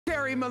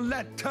Carrie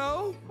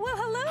Miletto. Well,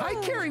 hello. Hi,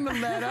 Carrie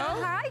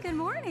Miletto. Hi, good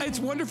morning. It's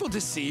wonderful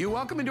to see you.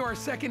 Welcome into our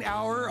second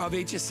hour of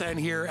HSN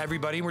here,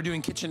 everybody. We're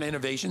doing kitchen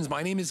innovations.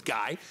 My name is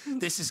Guy.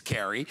 This is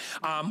Carrie.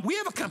 We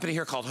have a company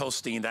here called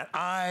Holstein that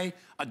I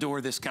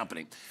adore this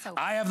company.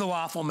 I have the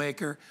waffle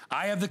maker.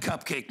 I have the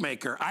cupcake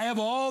maker. I have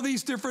all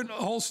these different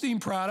Holstein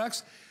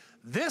products.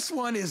 This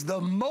one is the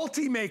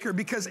multi-maker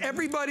because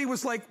everybody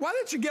was like, why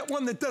don't you get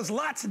one that does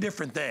lots of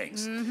different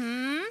things?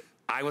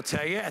 I will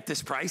tell you, at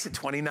this price, at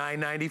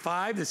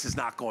 $29.95, this is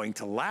not going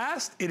to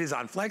last. It is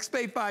on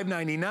FlexPay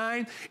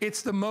 $5.99.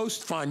 It's the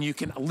most fun you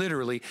can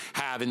literally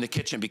have in the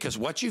kitchen because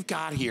what you've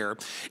got here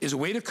is a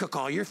way to cook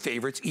all your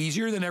favorites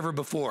easier than ever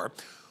before.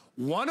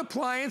 One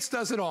appliance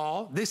does it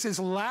all. This is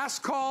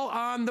last call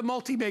on the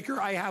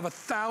multi-maker. I have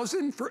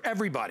 1,000 for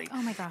everybody.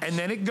 Oh my gosh. And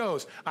then it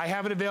goes. I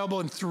have it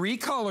available in 3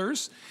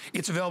 colors.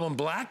 It's available in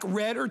black,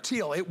 red, or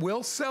teal. It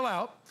will sell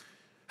out.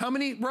 How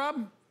many,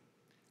 Rob?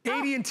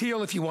 80 in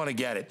teal if you want to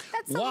get it.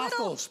 That's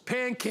Waffles,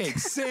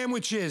 pancakes,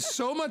 sandwiches,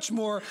 so much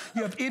more.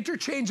 You have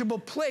interchangeable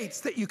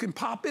plates that you can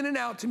pop in and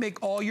out to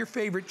make all your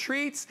favorite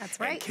treats. That's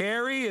right. And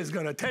Carrie is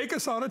going to take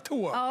us on a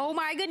tour. Oh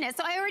my goodness.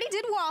 So I already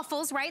did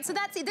waffles, right? So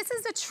this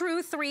is a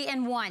true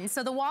 3-in-1.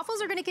 So the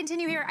waffles are going to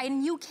continue here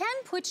and you can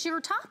put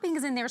your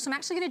toppings in there. So I'm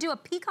actually going to do a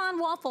pecan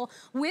waffle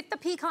with the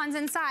pecans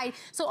inside.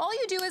 So all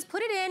you do is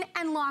put it in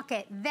and lock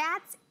it.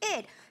 That's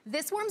it.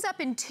 This warms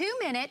up in 2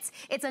 minutes.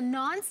 It's a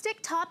non-stick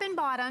top and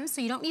bottom, so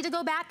you don't need to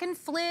go back and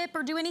flip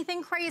or do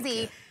anything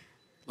crazy.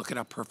 Look at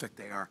how perfect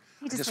they are.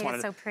 You just made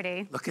it so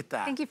pretty. Look at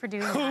that. Thank you for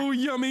doing that. Oh,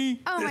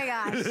 yummy. Oh my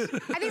gosh.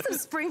 I think some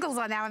sprinkles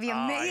on that would be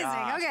amazing.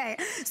 Okay.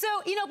 So,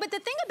 you know, but the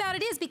thing about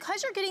it is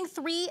because you're getting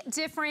 3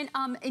 different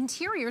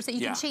interiors that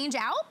you can change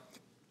out,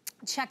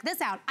 check this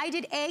out. I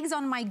did eggs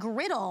on my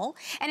griddle,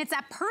 and it's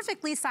that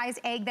perfectly sized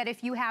egg that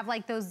if you have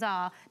like those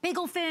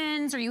bagel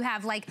fins, or you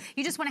have like,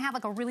 you just wanna have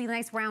like a really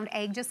nice round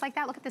egg just like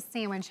that. Look at this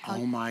sandwich.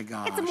 Oh my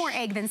gosh. It's a more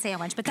egg than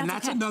sandwich, but that's And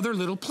that's another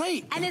little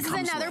plate. And this is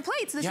another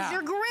plate, so this is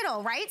your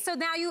griddle, right? So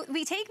now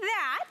we take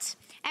that,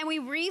 and we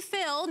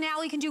refill.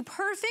 Now we can do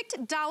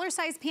perfect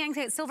dollar-sized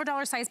pancakes, silver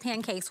dollar-sized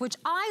pancakes, which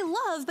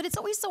I love, but it's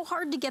always so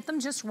hard to get them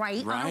just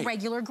right on a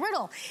regular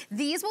griddle.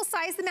 These will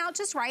size them out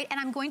just right, and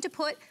I'm going to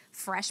put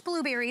fresh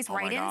blueberries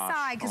right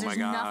inside because there's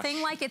nothing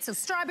like it. So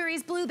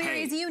strawberries,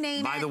 blueberries, you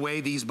name it. By the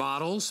way, these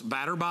bottles,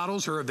 batter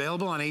bottles, are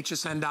available on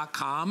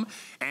hsn.com,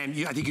 and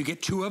I think you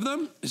get 2 of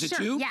them. Is it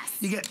 2? Yes.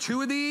 You get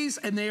 2 of these,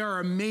 and they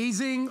are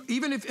amazing.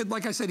 Even if,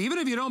 like I said, even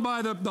if you don't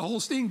buy the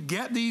Holstein,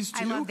 get these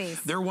 2. I love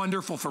these. They're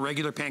wonderful for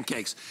regular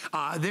pancakes.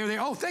 There they.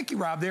 Oh, thank you,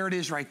 Rob. There it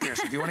is, right there.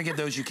 So if you want to get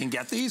those, you can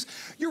get these.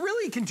 You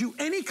really can do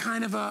any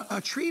kind of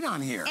a treat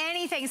on here.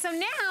 Anything. So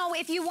now,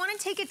 if you want to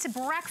take it to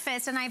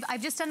breakfast, and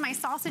I've just done my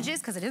sausages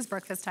because it is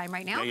breakfast time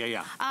right now.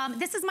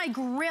 This is my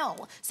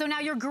grill. So now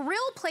your grill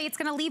plate's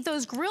gonna leave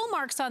those grill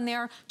marks on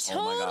there.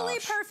 Totally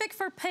perfect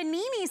for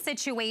panini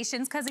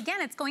situations because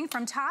again, it's going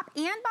from top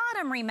and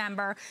bottom,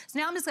 remember. So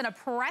now I'm just gonna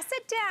press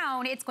it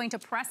down. It's going to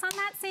press on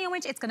that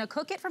sandwich. It's gonna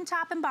cook it from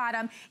top and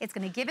bottom. It's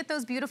gonna give it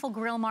those beautiful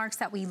grill marks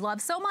that we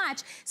love so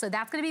much. So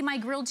that's gonna be my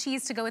grilled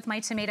cheese to go with my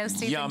tomato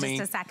soup in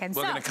just a second.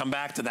 We're gonna come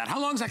back to that. How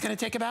long is that gonna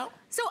take about?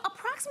 So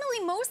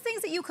approximately most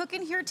things that you cook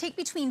in here take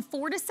between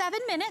 4 to 7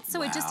 minutes.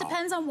 So it just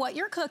depends on what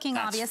you're cooking,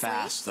 obviously.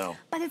 That's fast, though.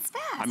 But it's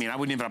fast. I mean, I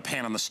wouldn't even have a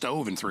pan on the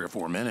stove in 3 or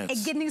 4 minutes.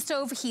 And getting the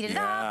stove heated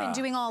up and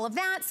doing all of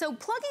that. So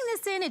plugging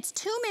this in, it's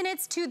 2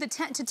 minutes to the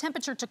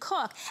temperature to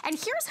cook. And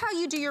here's how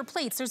you do your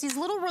plates. There's these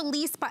little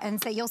release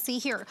buttons that you'll see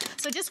here.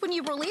 So just when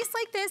you release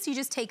like this, you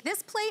just take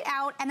this plate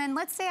out, and then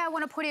let's say I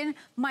want to put in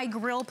my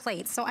grill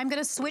plate. So I'm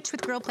going to switch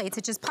with grill plates.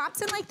 It just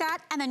pops in like that,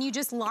 and then you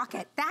just lock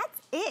it. That's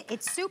it.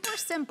 It's super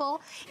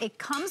simple. It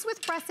comes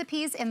with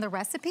recipes in the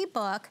recipe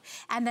book.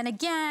 And then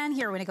again,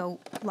 here, we're gonna go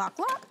lock,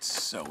 lock.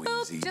 So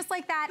boop, easy. just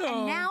like that.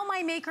 And now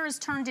my maker is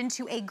turned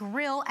into a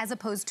grill as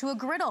opposed to a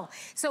griddle.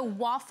 So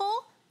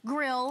waffle,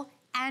 grill,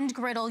 and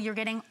griddle, you're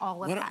getting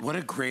all of that. What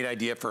a great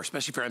idea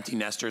especially for empty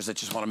nesters that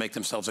just want to make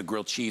themselves a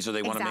grilled cheese, or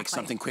they want to make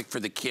something quick for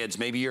the kids.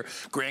 Maybe your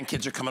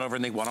grandkids are coming over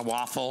and they want a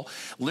waffle.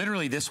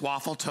 Literally, this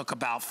waffle took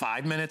about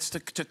 5 minutes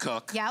to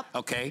cook.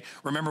 Okay.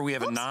 Remember, we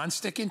have a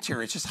non-stick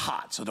interior. It's just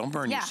hot, so don't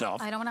burn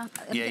yourself. I don't want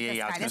to.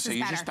 I was going to say,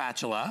 use your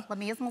spatula. Let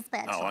me use my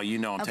spatula. Oh, well, you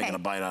know I'm taking a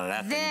bite out of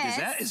that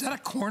thing. Is that a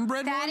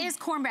cornbread one? That is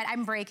cornbread.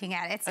 I'm breaking it.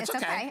 It's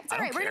okay. It's all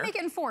right. We're going to make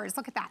it in 4s.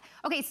 Look at that.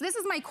 Okay, so this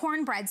is my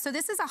cornbread. So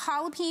this is a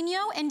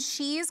jalapeno and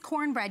cheese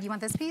cornbread. You want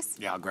this piece?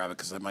 Yeah, I'll grab it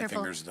because my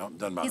fingers don't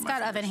bother my fingers. He's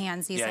got oven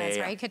hands, he says,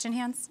 right? Kitchen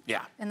hands?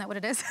 Yeah. Isn't that what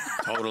it is?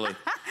 Totally.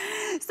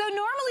 So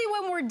normally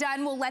when we're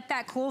done, we'll let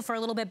that cool for a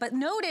little bit, but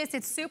notice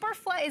it's super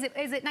fluffy.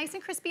 Is it nice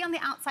and crispy on the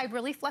outside,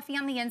 really fluffy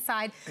on the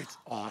inside? It's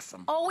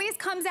awesome. Always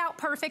comes out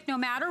perfect no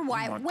matter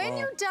what. When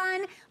you're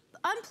done,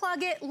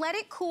 unplug it, let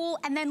it cool,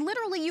 and then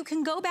literally you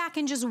can go back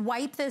and just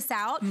wipe this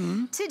out.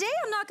 Today,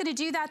 I'm not gonna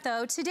do that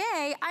though.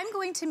 Today, I'm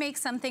going to make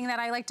something that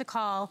I like to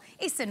call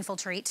a sinful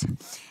treat.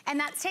 And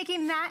that's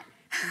taking that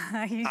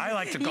I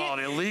like to call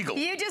it illegal.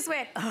 You just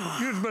went, oh.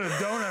 You just put a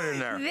donut in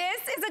there.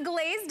 This is a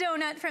glazed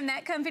donut from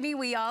that company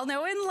we all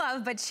know and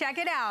love, but check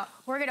it out.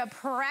 We're gonna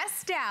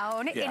press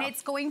down and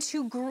it's gonna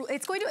grill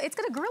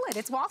it.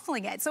 It's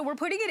waffling it. So we're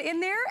putting it in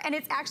there and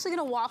it's actually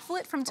gonna waffle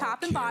it from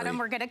top and bottom.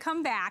 We're gonna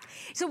come back.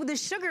 So the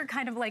sugar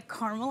kind of like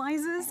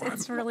caramelizes.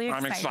 It's really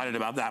exciting. I'm excited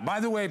about that. By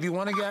the way, if you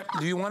want to get,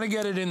 do you want to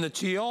get it in the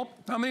teal?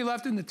 How many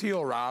left in the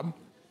teal, Rob?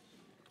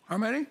 How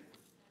many?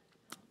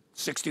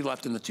 60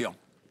 left in the teal.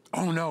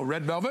 Oh no,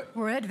 red velvet?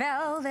 Red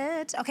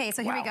velvet. Okay,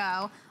 so here we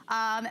go.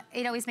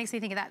 It always makes me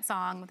think of that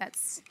song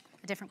that's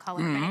a different color,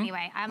 but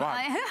anyway.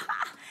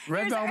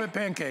 Red velvet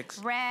pancakes.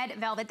 Red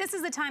velvet. This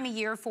is the time of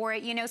year for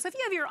it, you know. So if you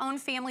have your own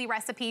family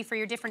recipe for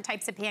your different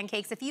types of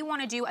pancakes, if you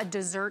want to do a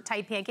dessert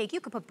type pancake, you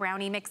could put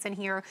brownie mix in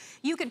here.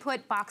 You could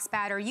put box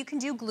batter. You can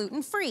do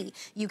gluten-free.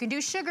 You can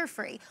do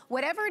sugar-free.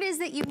 Whatever it is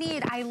that you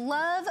need. I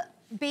love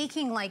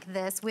baking like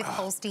this with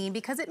Holstein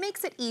because it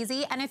makes it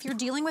easy. And if you're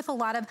dealing with a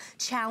lot of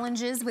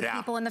challenges with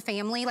people in the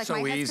family, like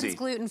my husband's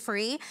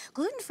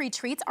gluten-free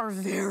treats are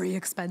very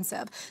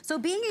expensive. So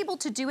being able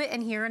to do it in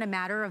here in a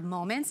matter of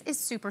moments is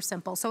super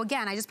simple. So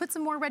again, I just put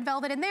some more red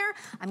velvet in there.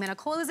 I'm gonna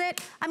close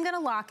it, I'm gonna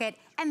lock it,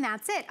 and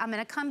that's it. I'm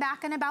gonna come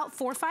back in about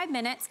 4 or 5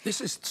 minutes.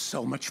 This is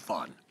so much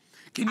fun.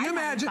 Can you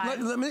imagine,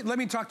 let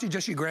me talk to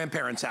just your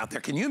grandparents out there.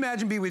 Can you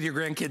imagine being with your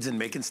grandkids and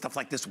making stuff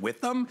like this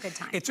with them? Good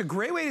time. It's a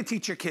great way to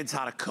teach your kids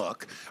how to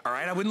cook, all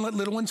right? I wouldn't let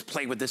little ones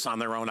play with this on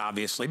their own,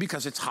 obviously,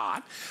 because it's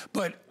hot.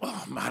 But,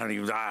 I don't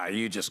even,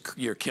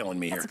 you're killing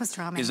me here. That's a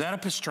pastrami. Is that a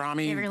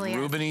pastrami, it really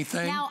Reuben-y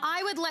thing? Now,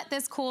 I would let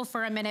this cool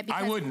for a minute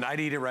because I wouldn't, I'd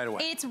eat it right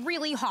away. It's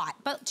really hot,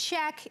 but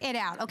check it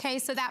out, okay?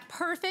 So that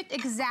perfect,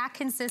 exact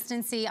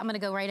consistency, I'm gonna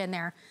go right in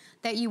there,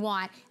 that you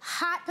want.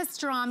 Hot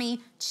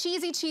pastrami,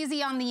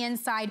 cheesy on the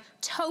inside,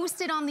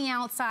 toasted on the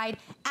outside,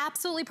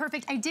 absolutely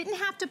perfect. I didn't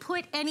have to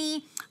put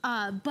any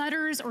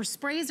butters or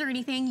sprays or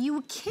anything.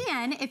 You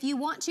can if you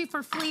want to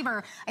for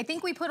flavor. I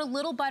think we put a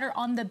little butter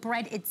on the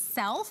bread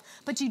itself,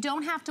 but you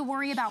don't have to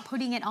worry about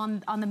putting it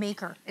on the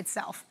maker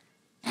itself.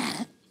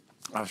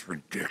 That's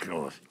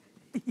ridiculous.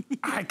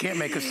 I can't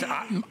make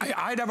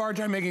I'd have a hard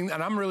time making,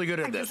 and I'm really good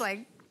at this.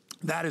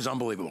 That is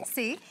unbelievable.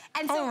 See?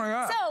 And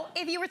so, so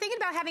if you were thinking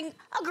about having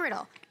a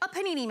griddle, a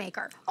panini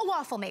maker, a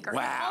waffle maker,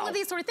 all of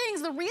these sort of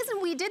things, the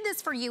reason we did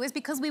this for you is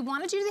because we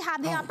wanted you to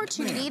have the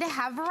opportunity to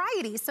have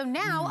variety. So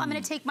now I'm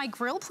gonna take my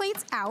grill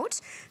plates out.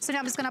 So now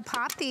I'm just gonna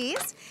pop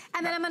these,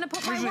 and then I'm gonna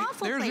put my waffle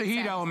plates in. There's the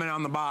heat element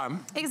on the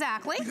bottom.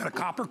 Exactly. You got a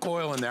copper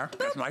coil in there.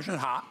 It's nice and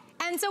hot.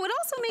 And so it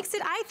also makes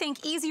it, I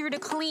think, easier to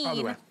clean. By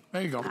the way.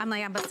 There you go. I'm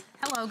like,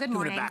 hello, good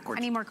morning. I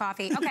need more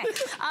coffee. Okay,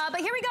 but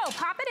here we go.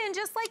 Pop it in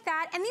just like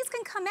that. And these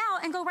can come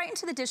out and go right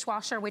into the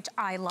dishwasher, which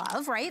I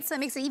love, right? So it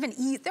makes it even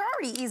easier. They're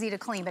already easy to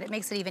clean, but it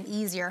makes it even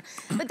easier.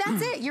 But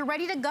that's it, you're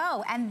ready to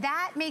go. And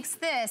that makes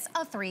this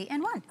a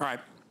 3-in-1. All right,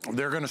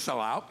 they're gonna sell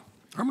out.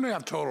 How many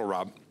have total,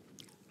 Rob?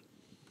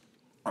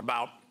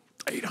 About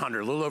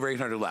 800, a little over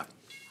 800 left.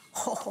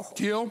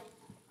 Teal,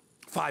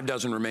 5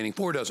 dozen remaining,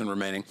 4 dozen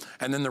remaining,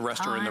 and then the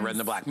rest are in the red and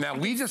the black. Now,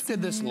 we just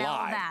did this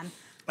live.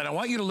 And I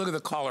want you to look at the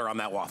color on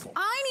that waffle.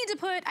 I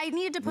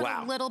needed to put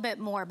a little bit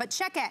more, but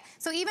check it.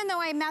 So even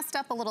though I messed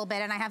up a little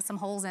bit and I have some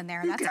holes in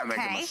there, that's okay. You can't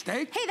make a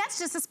mistake. Hey, that's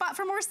just a spot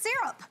for more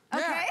syrup,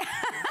 okay? Yeah.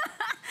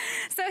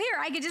 So here,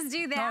 I could just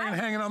do that. Not even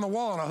hanging on the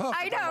wall on a hook.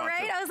 I know,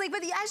 right? I was like,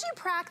 but as you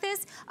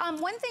practice,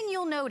 one thing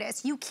you'll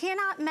notice, you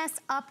cannot mess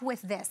up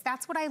with this.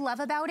 That's what I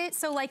love about it.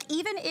 So like,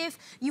 even if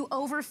you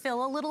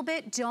overfill a little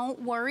bit, don't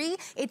worry.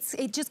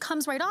 It just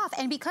comes right off.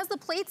 And because the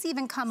plates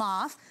even come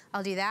off,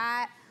 I'll do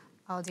that.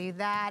 I'll do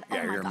that.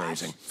 Yeah, you're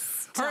amazing.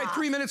 All right,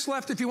 3 minutes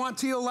left. If you want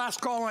teal,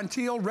 last call on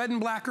teal. Red and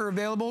black are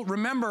available.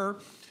 Remember,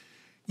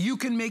 you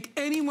can make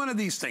any one of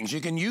these things. You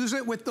can use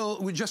it with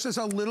just as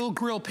a little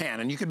grill pan,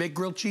 and you can make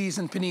grilled cheese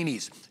and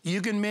paninis.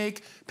 You can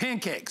make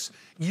pancakes.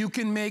 You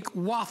can make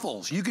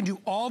waffles. You can do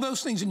all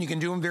those things, and you can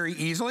do them very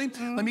easily.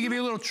 Let me give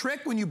you a little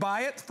trick. When you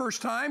buy it the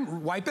first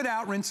time, wipe it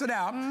out, rinse it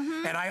out,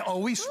 and I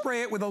always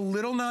spray it with a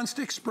little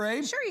nonstick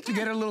spray to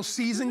get a little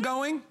season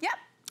going. Yep.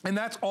 And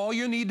that's all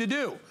you need to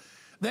do.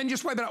 Then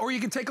just wipe it out, or you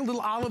can take a little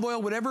olive oil,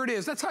 whatever it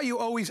is. That's how you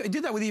always, I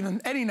did that with even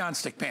any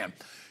nonstick pan.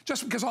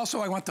 Just because also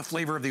I want the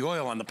flavor of the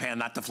oil on the pan,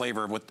 not the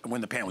flavor of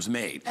when the pan was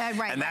made.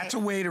 And that's a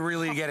way to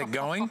really get it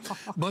going.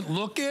 But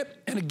look at,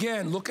 and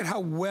again, look at how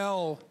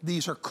well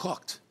these are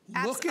cooked.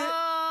 Look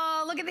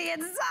at the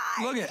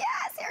inside. Look at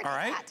yes, here,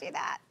 do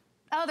that.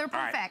 Oh, they're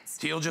perfect. Right.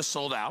 Teal just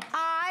sold out.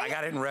 I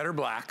got it in red or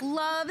black.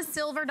 Love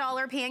silver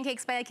dollar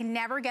pancakes, but I can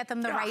never get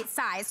them the right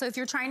size. So if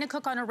you're trying to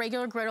cook on a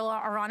regular griddle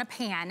or on a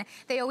pan,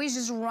 they always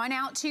just run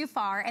out too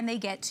far and they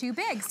get too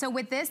big. So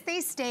with this, they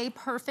stay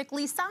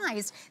perfectly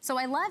sized. So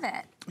I love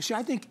it. See,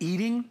 I think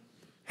eating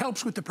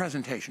helps with the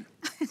presentation.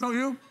 Don't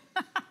you?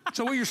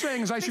 So what you're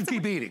saying is I should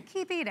keep eating.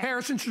 Keep eating.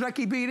 Harrison, should I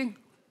keep eating?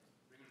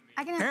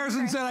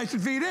 Harrison said I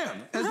should feed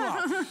him as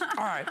well.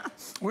 All right,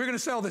 we're gonna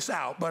sell this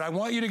out, but I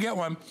want you to get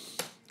one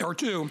or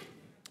two.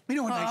 You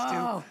know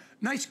what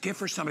nice gift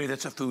for somebody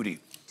that's a foodie.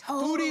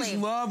 Totally.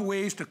 Foodies love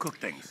ways to cook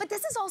things. But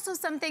this is also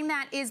something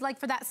that is like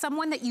for that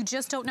someone that you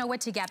just don't know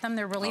what to get them.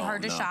 They're really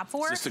hard to shop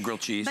for. Is this the grilled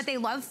cheese? But they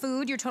love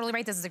food. You're totally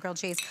right. This is a grilled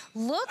cheese.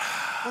 Look,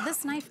 well,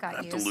 this knife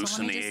got used. To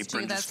loosen the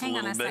apron just a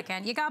little bit. Hang on a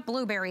second. You got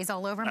blueberries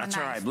all over my knife. That's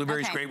all right.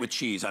 Blueberries great with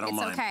cheese. I don't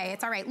mind. It's okay.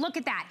 It's all right. Look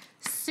at that.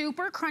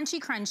 Super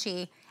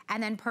crunchy.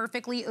 And then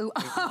perfectly ooh.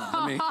 Can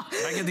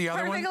I get the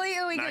other one? Perfectly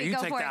ooey. No,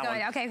 Go for it. Go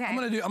ahead. Okay.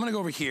 I'm gonna go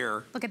over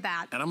here. Look at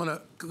that. And I'm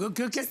gonna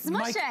get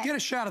Mike, get a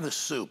shot of the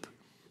soup.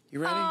 You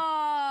ready?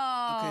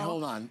 Oh. Okay,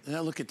 hold on.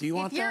 Now look at. Do you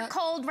want that? If you're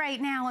cold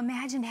right now,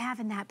 imagine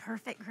having that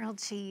perfect grilled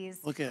cheese.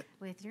 Look at.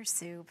 With your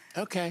soup.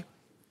 Okay.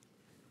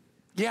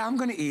 Yeah, I'm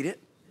gonna eat it.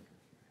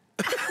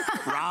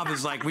 Rob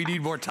is like, we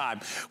need more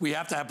time. We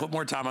have to put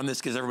more time on this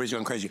because everybody's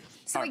going crazy.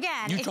 So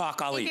again, you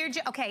talk, I'll eat.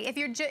 If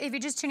you're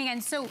just tuning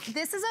in, so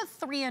this is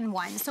a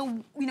 3-in-1.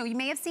 So you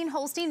may have seen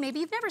Holstein, maybe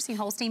you've never seen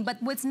Holstein, but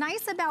what's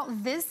nice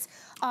about this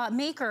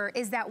maker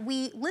is that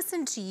we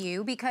listened to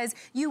you because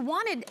you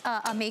wanted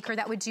a maker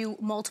that would do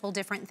multiple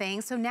different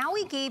things. So now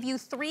we gave you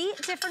 3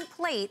 different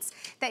plates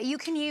that you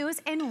can use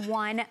in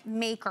one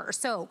maker.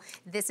 So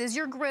this is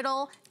your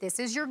griddle, this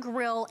is your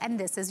grill, and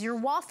this is your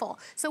waffle.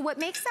 So what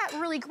makes that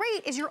really great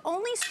is you're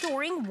only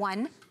storing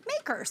one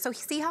maker. So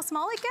see how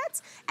small it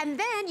gets? And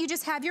then you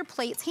just have your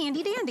plates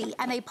handy dandy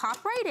and they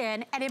pop right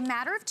in, and in a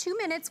matter of 2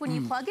 minutes when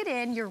you plug it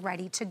in, you're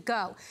ready to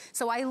go.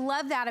 So I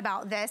love that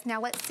about this. Now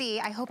let's see,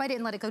 I hope I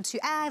didn't let it go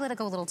I let it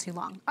go a little too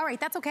long. All right,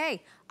 that's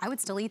okay. I would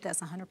still eat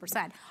this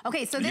 100%.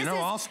 Okay, so this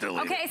I'll still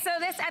eat it. So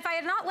this, if I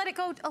had not let it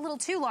go a little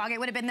too long, it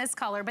would have been this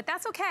color, but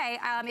that's okay.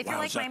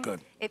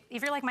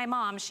 If you're like my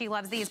mom, she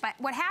loves these. But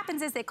what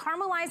happens is it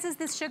caramelizes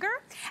this sugar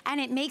and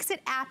it makes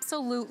it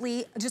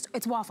absolutely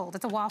it's waffled.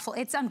 It's a waffle.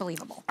 It's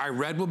unbelievable. All right,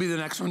 red will be the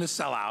next one to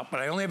sell out, but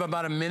I only have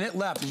about a minute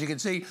left. As you can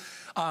see,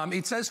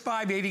 it says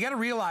 580. You got to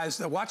realize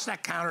that watch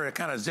that counter. It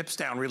kind of zips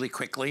down really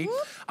quickly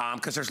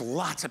because there's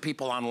lots of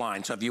people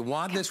online. So if you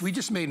want this, we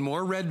just made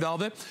more red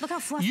velvet. Look how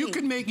fluffy. You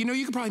could make,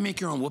 you could probably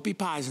make your own whoopie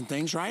pies and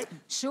things, right?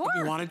 Sure.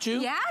 If you wanted to.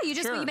 Yeah, you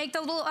just you make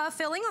the little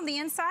filling on the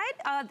inside.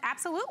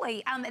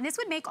 Absolutely. And this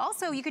would make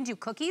also, you can do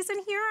cookies in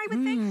here, I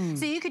would think.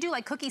 So you could do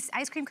like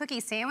ice cream cookie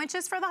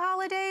sandwiches for the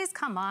holidays.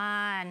 Come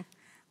on.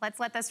 Let's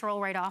let this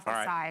roll right off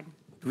the side.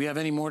 Do we have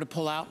any more to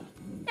pull out?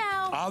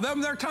 No. Oh,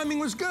 their timing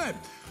was good.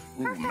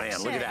 Ooh, Perfection.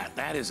 man, look at that.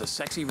 That is a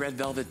sexy red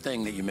velvet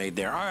thing that you made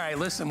there. All right,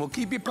 listen, we'll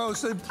keep you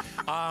posted.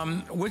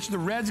 The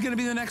red's gonna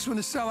be the next one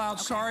to sell out.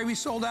 Okay. Sorry we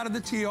sold out of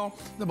the teal.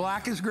 The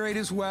black is great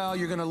as well.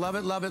 You're gonna love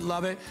it, love it,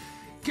 love it.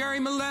 Gary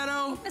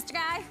Miletto. Mr.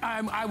 Guy.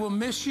 I will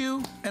miss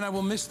you, and I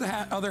will miss the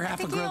other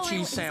half of grilled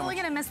cheese sandwich. He's only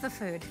gonna miss the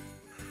food.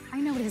 I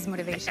know what his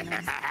motivation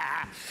is.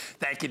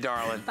 Thank you,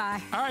 darling.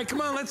 Bye. All right,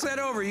 come on, let's head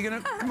over. You're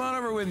gonna come on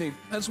over with me.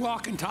 Let's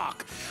walk and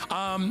talk.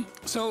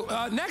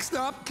 Next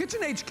up,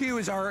 Kitchen HQ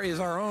is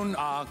our own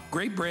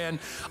great brand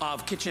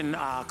of kitchen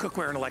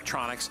cookware and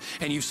electronics,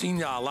 and you've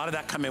seen a lot of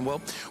that come in.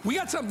 Well, we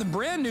got something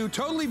brand new,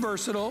 totally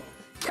versatile.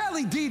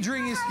 Kelly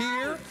Dedring is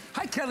here.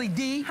 Hi, Kelly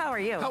D. How are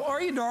you? How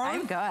are you,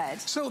 darling? I'm good.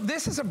 So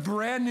this is a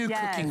brand new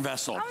cooking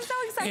vessel. I'm so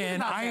excited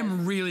and about I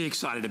am really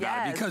excited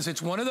about it because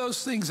it's one of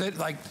those things that,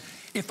 like,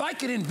 if I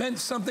could invent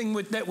something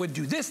that would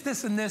do this,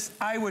 this, and this,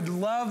 I would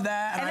love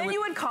that. And then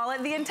you would call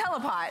it the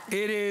IntelliPot.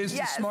 It is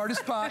the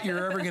smartest pot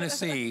you're ever gonna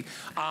see.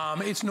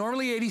 It's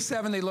normally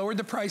 $87. They lowered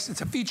the price. It's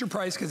a feature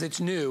price because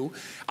it's new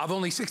of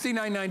only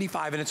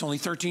 $69.95, and it's only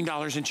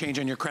 $13 and change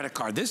on your credit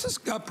card. This is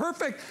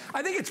perfect.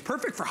 I think it's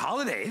perfect for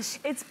holidays.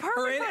 It's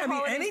perfect for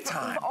holidays,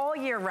 anytime. all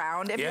year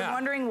round. If you're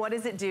wondering what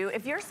does it do,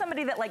 if you're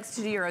somebody that likes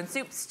to do your own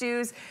soup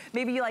stews,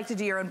 maybe you like to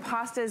do your own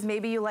pastas,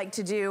 maybe you like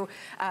to do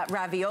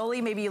ravioli,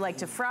 maybe you like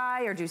to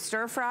fry or do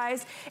stir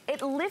fries,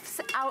 it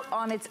lifts out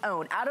on its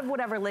own, out of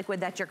whatever liquid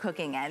that you're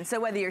cooking in. So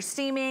whether you're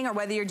steaming or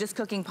whether you're just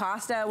cooking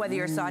pasta, whether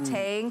you're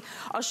sauteing,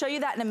 I'll show you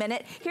that in a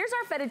minute. Here's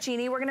our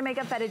fettuccine. We're gonna make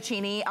a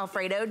fettuccine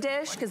Alfredo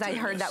dish because I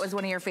heard that was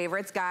one of your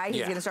favorites, Guy.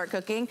 He's gonna start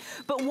cooking.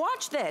 But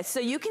watch this, so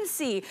you can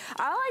see,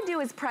 all I do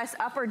is press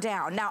up or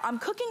down. Now I'm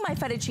cooking my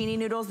fettuccine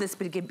noodles. This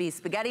could be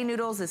spaghetti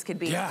noodles. This could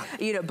be,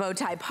 bow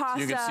tie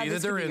pasta. You can see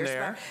that they're in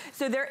there.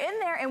 So they're in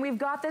there, and we've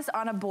got this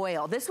on a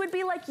boil. This would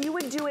be like you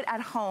would do it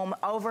at home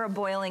over a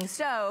boiling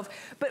stove.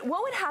 But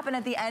what would happen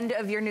at the end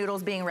of your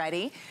noodles being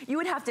ready? You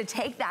would have to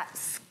take that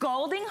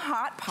scalding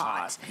hot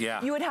pot.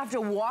 You would have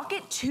to walk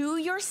it to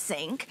your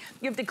sink.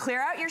 You have to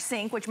clear out your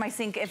sink, which my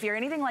sink, if you're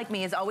anything like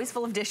me, is always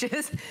full of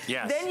dishes.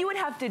 Then you would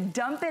have to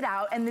dump it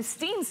out, and the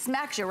steam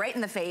smacks you right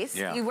in the face.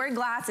 You wear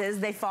glasses,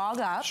 they fog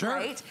up,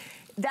 right?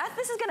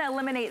 This is gonna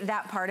eliminate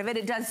that part of it.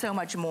 It does so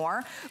much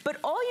more. But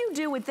all you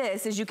do with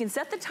this is you can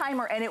set the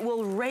timer and it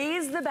will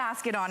raise the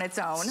basket on its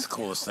own. It's the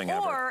coolest thing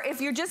ever. Or if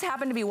you just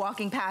happen to be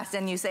walking past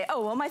and you say,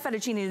 oh, well, my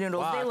fettuccine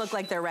noodles, they look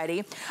like they're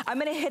ready. I'm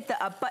gonna hit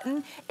the up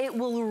button. It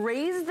will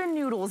raise the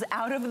noodles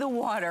out of the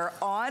water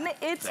on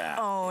its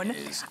own.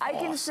 I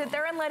can sit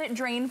there and let it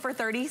drain for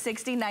 30,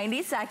 60,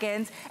 90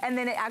 seconds. And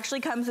then it actually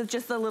comes with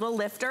just a little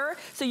lifter.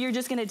 So you're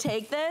just gonna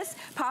take this,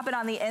 pop it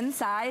on the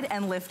inside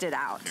and lift it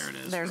out. There it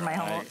is. There's my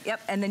whole,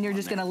 and then you're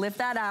just gonna lift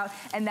that out,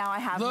 and now I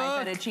have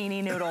my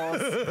fettuccine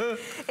noodles.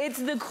 It's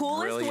the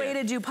coolest way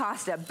to do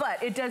pasta,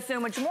 but it does so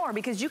much more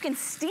because you can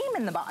steam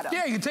in the bottom.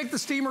 Yeah, you can take the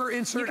steamer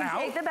insert out. You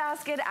can take the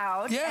basket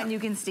out, and you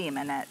can steam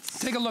in it.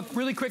 Take a look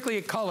really quickly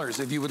at colors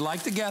if you would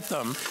like to get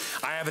them.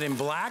 I have it in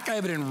black, I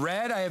have it in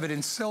red, I have it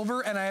in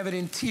silver, and I have it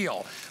in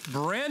teal.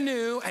 Brand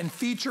new and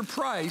feature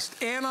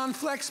priced, and on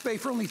FlexPay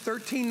for only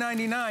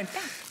 $13.99.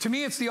 Yeah. To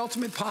me, it's the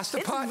ultimate pasta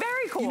pot. It's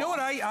very cool. You know what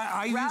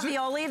I use it?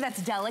 Ravioli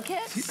that's delicate.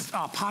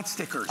 Pot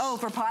stickers. Oh,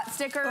 for pot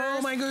stickers.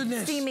 Oh my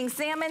goodness. Steaming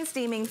salmon,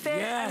 steaming fish.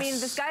 Yes. I mean,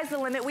 the sky's the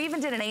limit. We even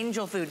did an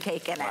angel food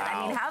cake in it.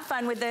 I mean, have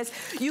fun with this.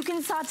 You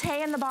can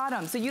saute in the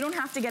bottom, so you don't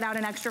have to get out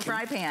an extra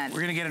fry pan.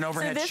 We're gonna get an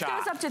overhead shot. So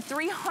this goes up to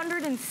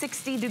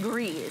 360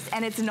 degrees,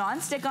 and it's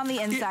non-stick on the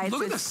inside.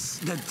 Look at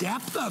the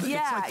depth of it.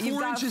 Yeah, it's like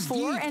 4 inches deep.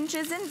 You've got 4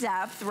 inches in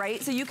depth,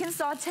 right? So you can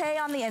saute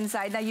on the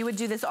inside. Now you would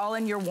do this all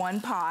in your one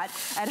pot.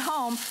 At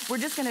home, we're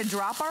just gonna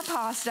drop our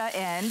pasta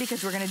in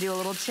because we're gonna do a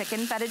little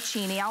chicken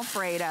fettuccine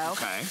Alfredo.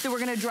 Okay. So we're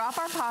gonna drop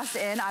our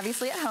pasta in.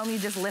 Obviously at home, you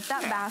just lift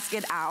that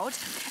basket out,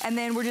 and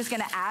then we're just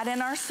gonna add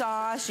in our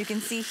sauce. You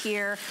can see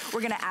here,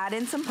 we're gonna add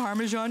in some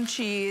Parmesan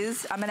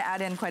cheese. I'm gonna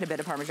add in quite a bit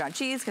of Parmesan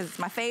cheese because it's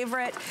my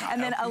favorite,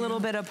 and then a little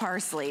bit of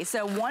parsley.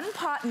 So one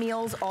pot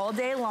meals all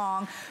day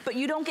long, but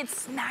you don't get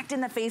smacked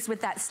in the face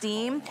with that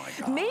steam.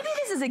 Maybe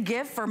this is a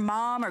gift for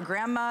mom or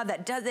grandma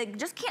that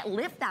just can't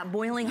lift that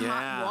boiling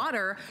hot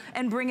water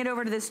and bring it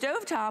over to the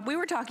stovetop. We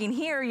were talking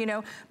here, you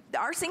know,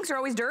 our sinks are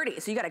always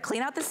dirty, so you gotta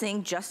clean out the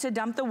sink just to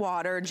dump the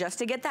water, just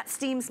to get that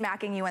steam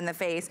smacking you in the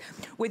face.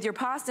 With your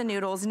pasta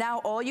noodles, now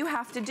all you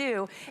have to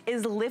do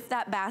is lift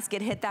that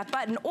basket, hit that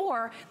button,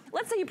 or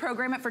let's say you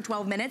program it for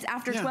 12 minutes.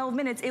 After 12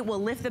 minutes, it will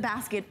lift the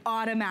basket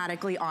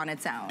automatically on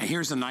its own. And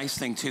here's the nice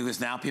thing too,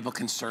 is now people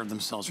can serve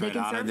themselves right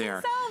out of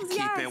there.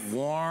 Keep it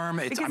warm.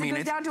 Because it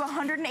goes down to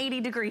 180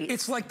 degrees.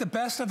 It's like the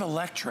best of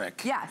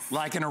electric. Yes.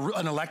 Like an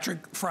electric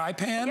fry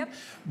pan,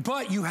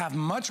 but you have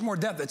much more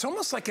depth. It's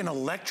almost like an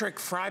electric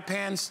fry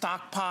pan,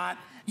 stock pot.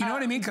 You know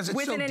what I mean? Because it's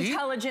so deep. With an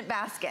intelligent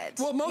basket.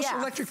 Well, most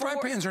electric fry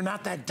pans are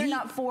not that deep. They're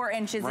not 4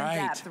 inches in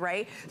depth,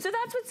 right? So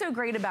that's what's so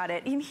great about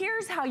it. And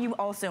here's how you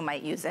also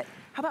might use it.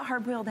 How about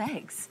hard-boiled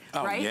eggs,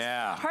 right?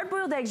 Yeah.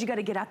 Hard-boiled eggs, you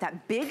gotta get out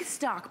that big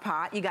stock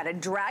pot, you gotta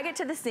drag it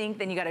to the sink,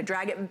 then you gotta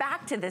drag it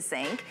back to the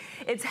sink.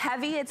 It's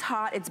heavy, it's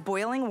hot, it's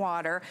boiling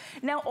water.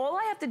 Now, all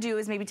I have to do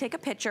is maybe take a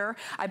pitcher,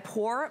 I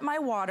pour my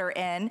water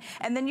in,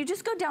 and then you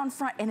just go down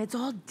front, and it's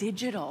all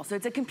digital. So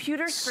it's a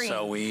computer screen.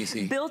 So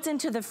easy. Built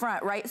into the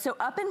front, right? So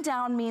up and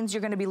down means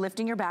you're gonna be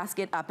lifting your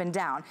basket up and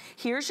down.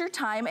 Here's your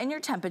time and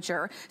your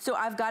temperature. So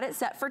I've got it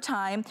set for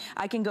time.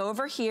 I can go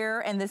over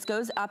here, and this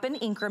goes up in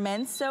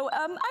increments. So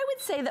I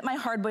would say that my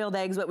hard-boiled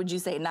eggs, what would you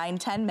say,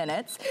 9-10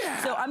 minutes?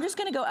 Yeah. So I'm just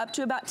gonna go up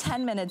to about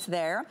 10 minutes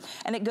there,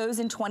 and it goes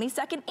in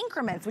 20-second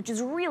increments, which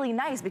is really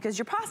nice because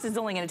your pasta is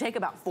only gonna take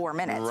about 4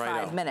 minutes,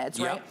 5 minutes,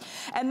 right?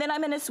 And then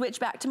I'm gonna switch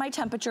back to my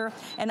temperature,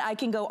 and I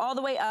can go all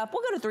the way up.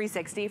 We'll go to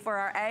 360 for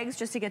our eggs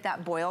just to get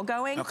that boil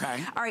going.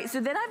 Okay. All right, so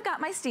then I've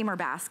got my steamer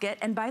basket,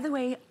 and by the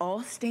way,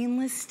 all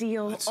stainless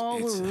steel, all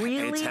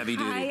really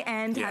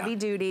high-end,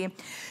 heavy-duty.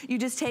 You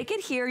just take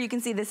it here. You can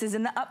see this is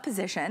in the up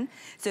position,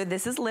 so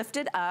this is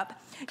lifted up.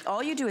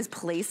 All you do is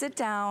place it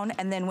down,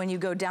 and then when you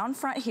go down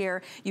front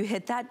here, you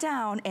hit that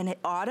down, and it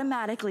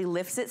automatically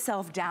lifts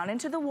itself down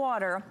into the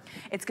water.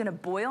 It's gonna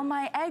boil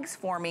my eggs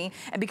for me,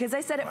 and because I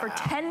set it for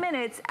 10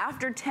 minutes,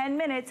 after 10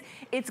 minutes,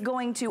 it's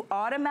going to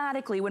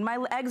automatically, when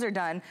my eggs are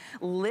done,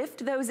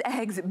 lift those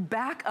eggs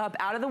back up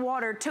out of the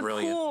water to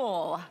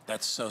cool.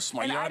 That's so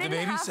smart. And you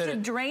don't have to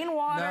babysit drain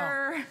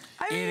water. No.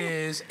 I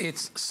mean,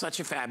 it's such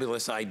a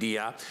fabulous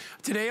idea.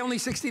 Today, only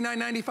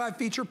 $69.95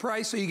 feature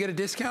price, so you get a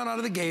discount out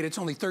of the gate. It's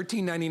only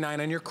 $13.99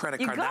 on your credit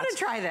card. You gotta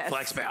try this.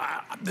 FlexPay.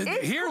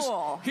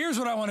 Cool. Here's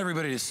what I want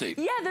everybody to see.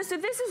 Yeah, so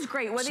this is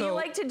great. Whether you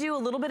like to do a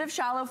little bit of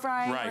shallow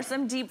frying or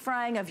some deep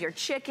frying of your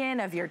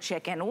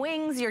chicken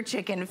wings, your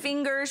chicken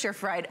fingers, your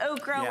fried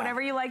okra,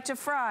 whatever you like to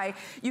fry,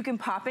 you can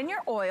pop in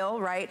your oil,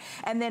 right?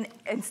 And then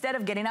instead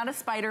of getting out a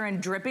spider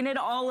and dripping it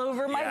all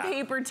over my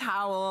paper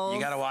towels.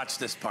 You gotta watch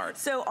this part.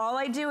 So all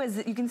I do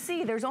is, you can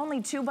see there's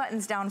only 2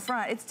 buttons down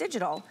front. It's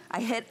digital. I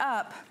hit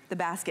up, the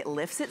basket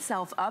lifts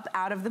itself up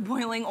out of the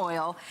boiling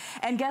oil.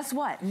 And guess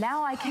what?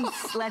 Now I can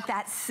let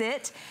that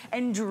sit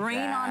and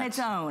drain on its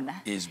own.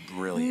 Is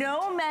brilliant.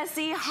 No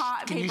messy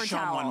hot paper towels. Can you show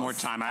them one more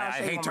time? I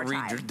hate to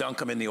re-dunk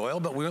them in the oil,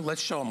 but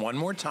let's show them one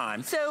more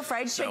time. So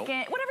fried chicken,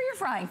 whatever you're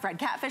frying, fried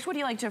catfish, what do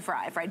you like to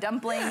fry? Fried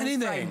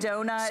dumplings, fried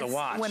donuts. So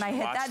watch. When I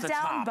hit that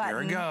down button.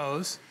 Here it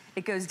goes.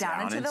 It goes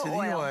down into the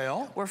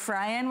oil. We're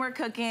frying, we're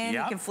cooking.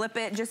 You can flip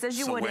it just as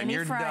you would any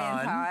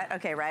frying pot.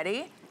 Okay,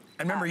 ready?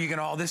 And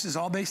remember, this is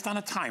all based on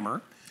a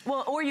timer.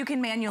 Well, or you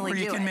can manually do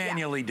it. Or you can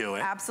manually do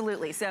it.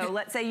 Absolutely. So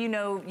let's say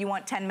you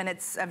want 10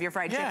 minutes of your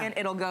fried chicken.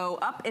 It'll go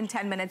up in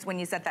 10 minutes when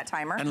you set that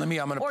timer. And I'm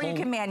gonna you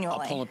can manually.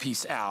 I'll pull a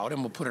piece out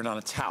and we'll put it on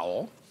a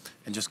towel.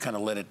 and just kind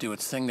of let it do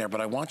its thing there.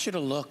 But I want you to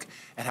look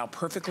at how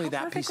perfectly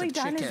that piece of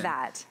chicken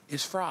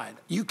is fried.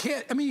 You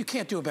can't, I mean, you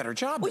can't do a better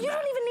job than that. Well, you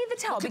don't even need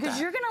the towel because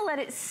you're gonna let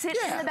it sit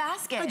in the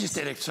basket. I just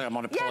did it, so I'm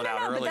gonna pull it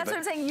out early. But that's what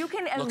I'm saying. You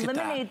can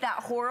eliminate that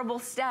horrible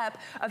step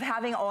of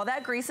having all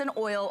that grease and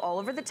oil all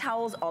over the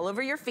towels, all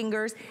over your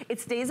fingers. It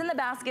stays in the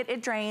basket,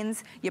 it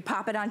drains, you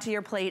pop it onto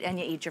your plate and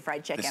you eat your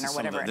fried chicken or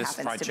whatever it happens to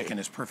be. This fried chicken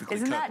is perfectly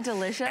cooked. Isn't that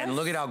delicious? And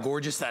look at how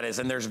gorgeous that is.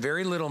 And there's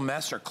very little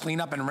mess or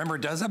cleanup. And remember,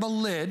 it does have a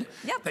lid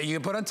that you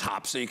can put on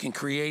top so you can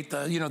create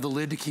the, you know, the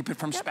lid to keep it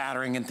from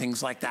spattering and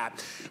things like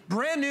that.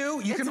 Brand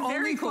new. You can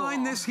only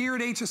find this here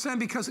at HSN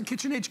because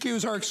Kitchen HQ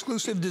is our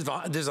exclusive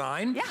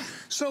design. Yeah.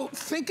 So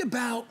think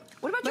about...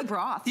 What about your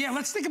broth? Yeah,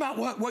 let's think about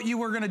what you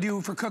were gonna do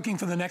for cooking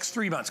for the next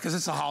 3 months, because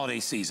it's the holiday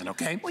season,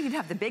 okay? Well, you'd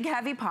have the big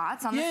heavy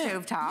pots on the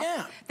stovetop.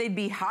 Yeah. They'd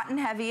be hot and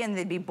heavy, and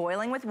they'd be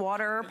boiling with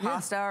water or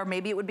pasta, or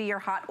maybe it would be your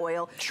hot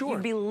oil. Sure.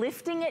 You'd be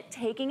lifting it,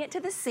 taking it to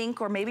the sink,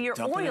 or maybe your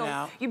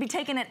oil, you'd be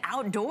taking it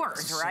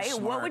outdoors, right? So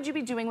what would you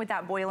be doing with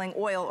that boiling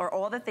oil or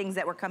all the things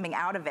that were coming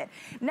out of it?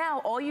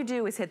 Now, all you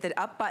do is hit the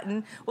up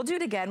button. We'll do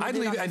it again.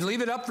 I'd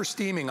leave it up for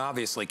steaming,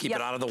 obviously. Keep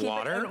it out of the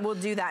water. We'll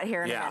do that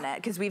here in a minute,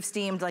 because we've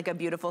steamed like a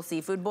beautiful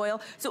seafood boil.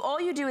 So all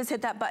you do is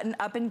hit that button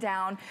up and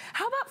down.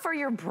 How about for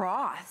your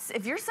broths?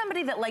 If you're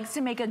somebody that likes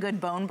to make a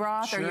good bone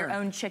broth or your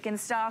own chicken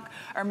stock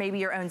or maybe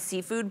your own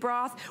seafood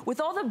broth,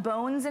 with all the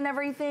bones and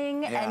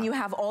everything, and you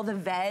have all the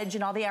veg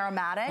and all the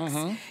aromatics,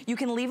 you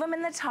can leave them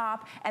in the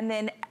top, and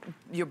then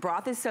your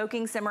broth is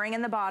soaking, simmering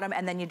in the bottom,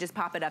 and then you just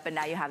pop it up and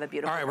now you have a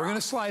beautiful broth. We're gonna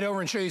slide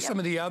over and show you some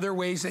of the other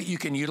ways that you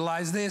can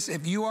utilize this.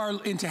 If you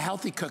are into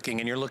healthy cooking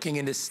and you're looking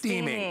into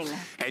steaming.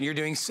 And you're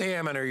doing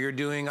salmon, or you're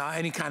doing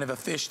any kind of a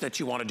fish that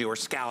you wanna do, or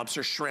scallops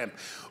or shrimp,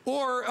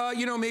 or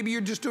you know, maybe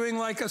you're just doing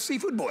like a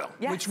seafood boil,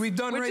 which we've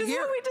done right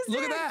here.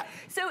 Look at that.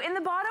 So in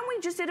the bottom,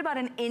 we just did about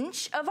 1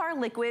 inch of our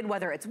liquid,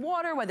 whether it's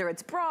water, whether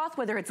it's broth,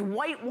 whether it's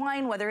white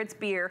wine, whether it's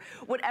beer,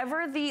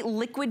 whatever the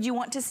liquid you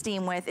want to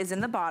steam with is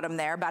in the bottom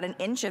there, about 1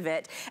 inch of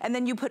it. And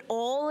then you put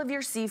all of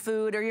your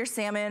seafood or your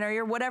salmon or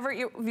your whatever,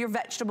 your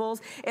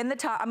vegetables in the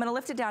top. I'm gonna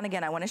lift it down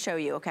again. I wanna show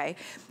you, okay?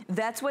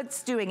 That's what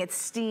it's doing, it's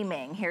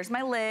steaming. Here's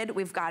my lid,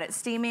 we've got it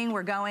steaming,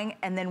 we're going.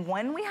 And then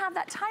when we have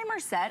that timer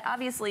set,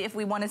 obviously if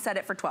we wanna set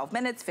it for 12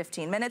 minutes,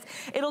 15 minutes,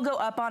 it'll go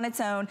up on its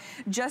own.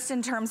 Just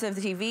in terms of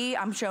the TV,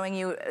 I'm showing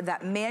you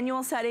that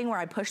manual setting where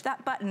I push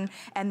that button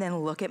and then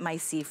look at my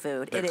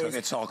seafood.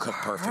 It's all cooked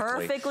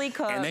perfectly. Perfectly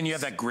cooked. And then you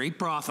have that great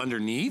broth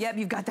underneath. Yep,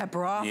 you've got that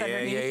broth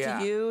underneath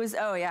to use.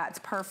 Oh yeah, it's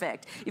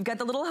perfect. You've got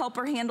the little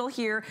helper handle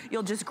here.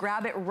 You'll just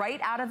grab it right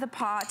out of the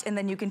pot and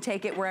then you can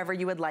take it wherever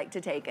you would like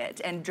to take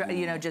it and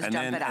you know, just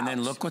dump it out. And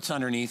then look what's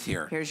underneath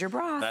here. Here's your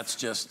broth. That's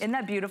just... Isn't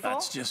that beautiful?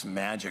 That's just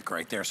magic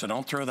right there. So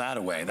don't throw that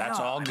away. That's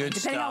all good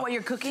stuff. Depending on what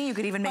you're cooking, you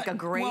could even make a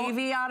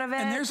gravy out of it.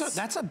 And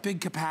that's a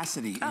big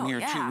capacity in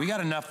here too. We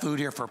got enough food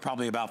here for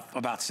probably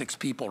about 6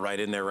 people right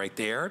in there, right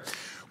there.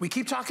 We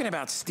keep talking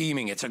about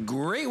steaming. It's a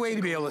great way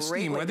to be able to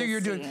steam. Whether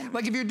you're doing,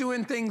 like if you're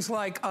doing things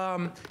like,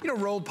 you know,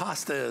 rolled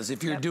pastas,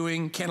 if you're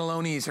doing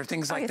cannellonis or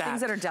things like that.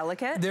 Things that are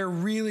delicate. They're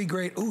really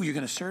great. Oh, you're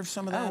gonna serve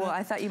some of that? Oh, well,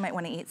 I thought you might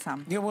want to eat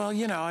some. Yeah, well,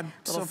 you know, I'm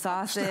a little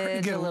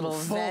sausage, a little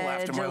full veg,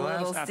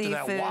 after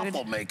that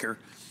waffle maker.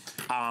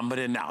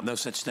 But no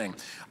such thing.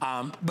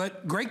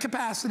 But great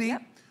capacity.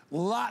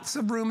 Lots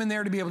of room in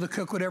there to be able to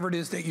cook whatever it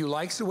is that you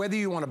like. So whether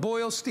you want to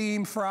boil,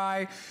 steam,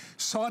 fry,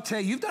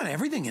 saute, you've done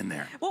everything in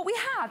there. Well, we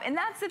have, and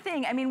that's the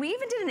thing. I mean, we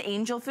even did an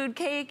angel food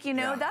cake, you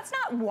know, that's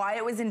not why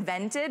it was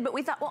invented, but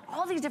we thought, well,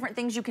 all these different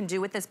things you can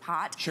do with this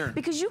pot.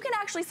 Because you can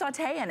actually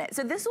saute in it.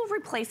 So this will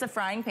replace a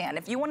frying pan.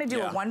 If you want to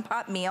do a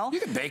one-pot meal.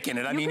 You can bake in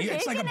it. I mean,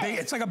 it's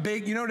like a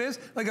big, you know what it is?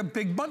 Like a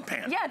big bundt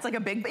pan. Yeah, it's like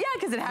a big,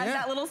 because it has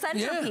that little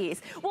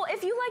centerpiece. Well,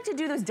 if you like to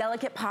do those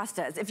delicate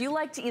pastas, if you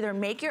like to either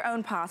make your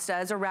own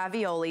pastas or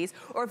raviolis,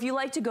 or if you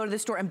like to go to the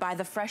store and buy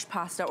the fresh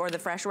pasta or the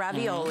fresh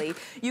ravioli,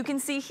 you can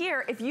see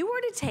here, if you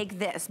were to take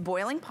this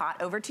boiling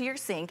pot over to your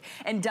sink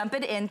and dump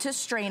it in to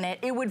strain it,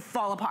 it would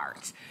fall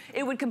apart.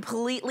 It would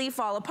completely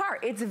fall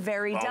apart. It's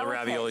very delicate.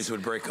 All the raviolis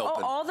would break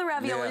open. All the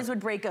raviolis would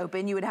break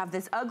open. You would have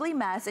this ugly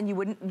mess and you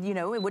wouldn't, you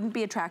know, it wouldn't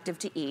be attractive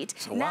to eat.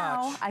 So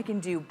now I can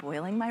do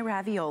boiling my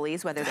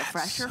raviolis, whether they're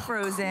fresh or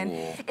frozen.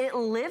 Cool. It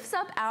lifts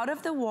up out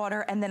of the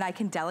water and then I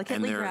can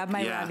delicately grab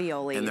my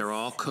raviolis. And they're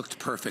all cooked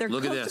perfect.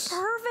 Look at this.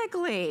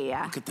 Perfectly.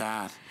 Look at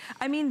that.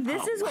 I mean,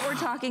 this is what we're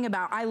talking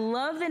about. I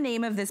love the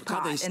name of this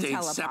pot, they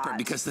stayed separate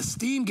because the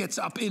steam gets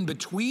up in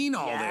between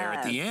all there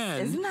at the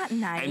end. Isn't that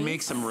nice? And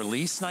makes them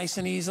release nice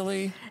and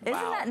easily. Isn't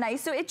that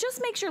nice? So it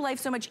just makes your life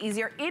so much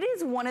easier. It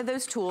is one of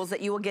those tools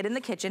that you will get in the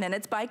kitchen, and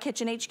it's by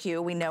Kitchen HQ.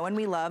 We know and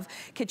we love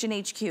Kitchen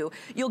HQ.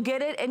 You'll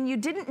get it, and you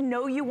didn't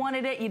know you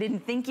wanted it. You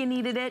didn't think you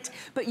needed it,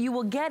 but you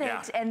will get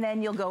it, and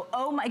then you'll go,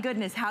 oh my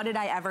goodness, how did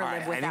I ever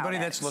live without it? Anybody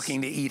that's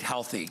looking to eat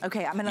healthy,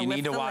 okay, I'm gonna lift the lid.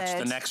 You need to watch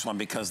the next one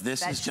because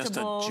this is just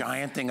a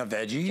giant thing of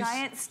veggies?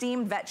 Giant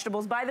steamed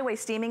vegetables. By the way,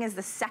 steaming is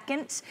the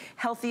second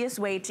healthiest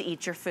way to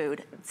eat your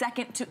food.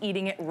 Second to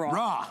eating it raw.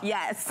 Raw?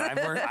 Yes.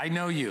 I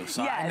know you,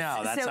 so yes. I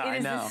know. That's how I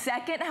know. So it is the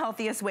second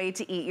healthiest way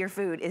to eat your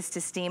food is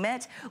to steam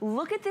it.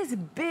 Look at this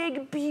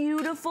big,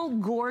 beautiful,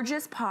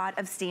 gorgeous pot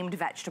of steamed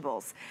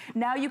vegetables.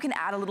 Now you can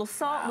add a little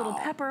salt, a little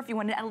pepper. If you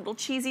want to add a little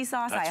cheesy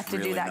sauce, I have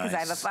to do that because I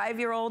have a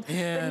 5-year-old.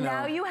 Yeah, but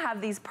now you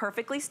have these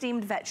perfectly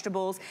steamed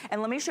vegetables.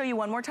 And let me show you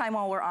one more time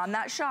while we're on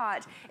that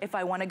shot. If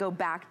I want to go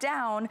back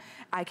down,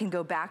 I can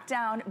go back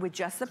down with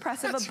just the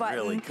press of a button.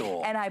 Really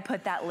cool. And I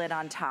put that lid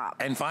on top.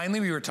 And finally,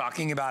 we were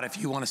talking about if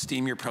you want to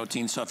steam your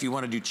protein. So if you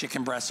want to do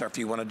chicken breasts or if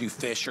you want to do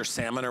fish or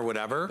salmon or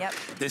whatever,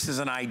 this is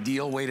an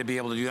ideal way to be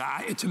able to do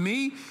that. To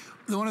me,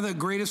 one of the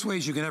greatest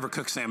ways you can ever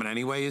cook salmon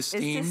anyway is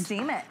steamed. It's to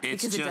steam it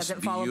because it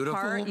doesn't fall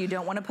apart. You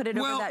don't want to put it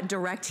over that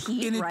direct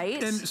heat,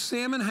 right? And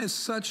salmon has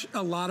such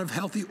a lot of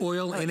healthy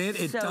oil in it.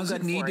 It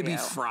doesn't need to be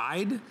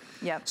fried.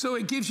 Yep. So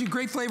it gives you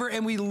great flavor,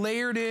 and we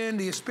layered in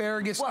the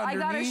asparagus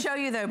underneath. Well, I gotta show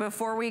you though,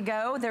 before we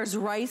go, there's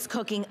rice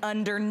cooking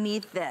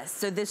underneath this.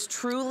 So this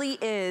truly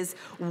is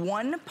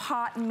one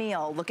pot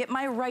meal. Look at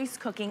my rice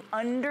cooking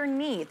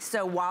underneath.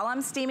 So while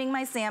I'm steaming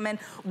my salmon,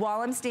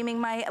 while I'm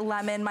steaming my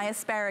lemon, my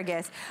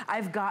asparagus,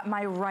 I've got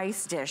my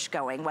rice dish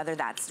going, whether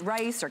that's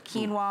rice or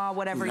quinoa,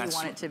 whatever you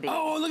want it to be.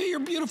 Oh, look at your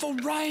beautiful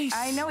rice.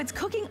 I know, it's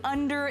cooking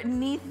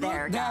underneath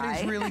there, That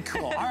is really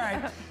cool. All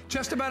right,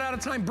 just about out of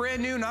time,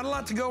 brand new, not a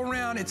lot to go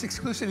around. It's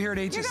exclusive here at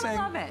HSN. You're gonna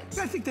love it.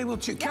 I think they will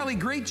too. Kelly,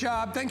 great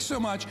job. Thanks so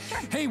much.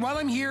 Hey, while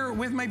I'm here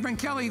with my friend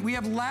Kelly, we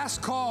have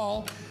last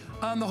call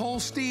on the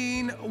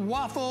Holstein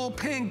waffle,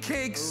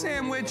 pancake,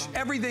 sandwich,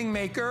 everything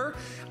maker.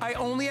 I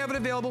only have it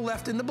available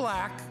left in the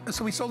black,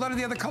 so we sold out of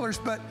the other colors,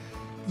 but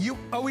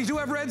we do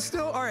have red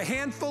still? All right,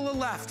 handful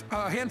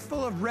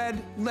of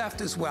red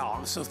left as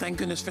well. So thank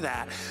goodness for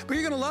that. But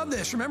you're gonna love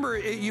this. Remember,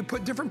 you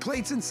put different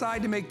plates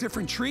inside to make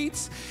different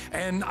treats,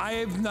 and I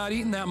have not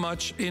eaten that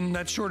much in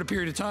that short a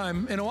period of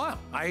time in a while.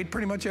 I ate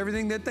pretty much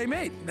everything that they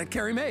made, that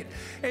Carrie made.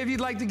 If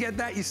you'd like to get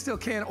that, you still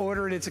can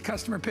order it. It's a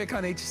customer pick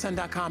on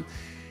hsn.com.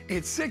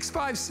 It's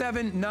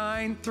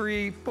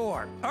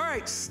 657934. All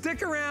right,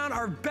 stick around.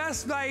 Our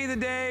best value of the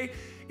day.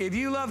 If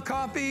you love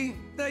coffee,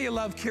 then you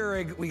love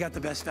Keurig. We got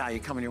the best value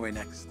coming your way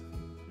next.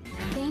 The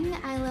thing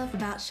I love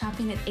about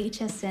shopping at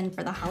HSN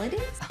for the holidays?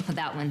 Oh,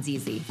 that one's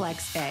easy.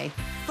 FlexPay.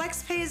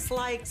 FlexPay is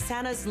like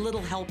Santa's little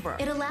helper.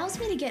 It allows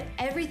me to get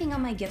everything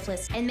on my gift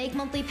list and make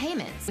monthly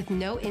payments with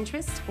no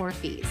interest or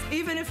fees.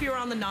 Even if you're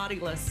on the naughty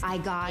list. I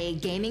got a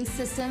gaming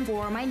system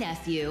for my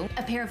nephew,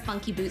 a pair of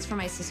funky boots for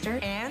my sister,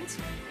 and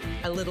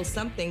a little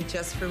something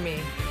just for me.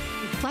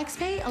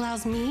 FlexPay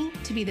allows me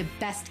to be the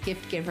best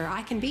gift giver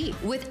I can be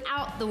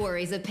without the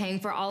worries of paying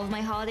for all of my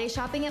holiday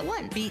shopping at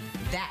once. Beat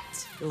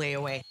that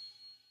layaway.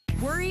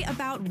 Worry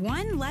about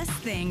one less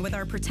thing with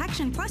our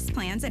Protection Plus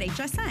plans at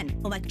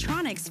HSN.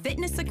 Electronics,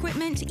 fitness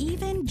equipment,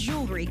 even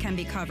jewelry can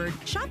be covered.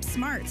 Shop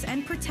smart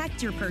and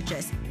protect your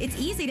purchase. It's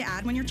easy to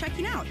add when you're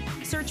checking out.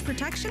 Search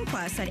Protection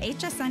Plus at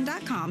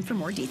hsn.com for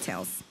more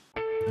details.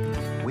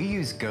 We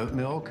use goat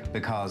milk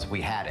because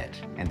we had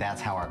it, and that's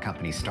how our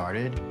company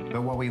started.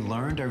 But what we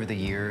learned over the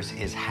years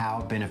is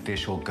how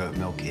beneficial goat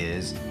milk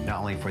is, not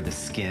only for the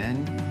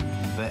skin,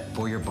 but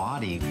for your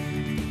body.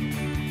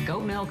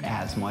 Goat milk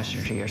adds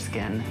moisture to your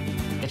skin.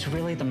 It's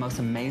really the most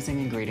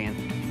amazing ingredient.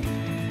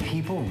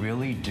 People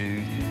really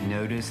do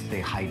notice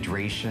the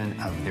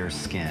hydration of their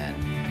skin.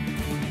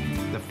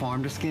 The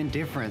farm to skin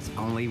difference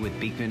only with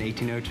Beekman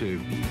 1802.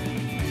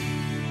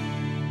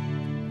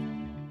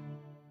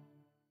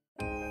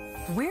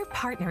 We're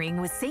partnering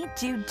with St.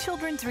 Jude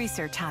Children's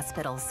Research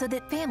Hospital so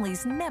that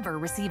families never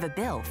receive a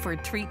bill for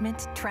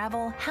treatment,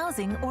 travel,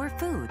 housing, or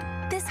food.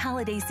 This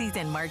holiday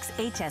season marks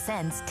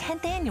HSN's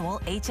 10th annual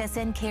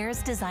HSN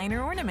Cares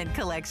Designer Ornament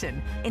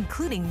Collection,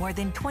 including more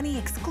than 20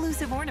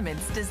 exclusive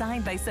ornaments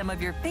designed by some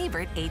of your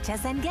favorite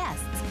HSN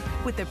guests.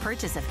 With the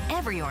purchase of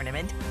every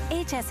ornament,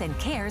 HSN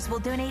Cares will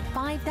donate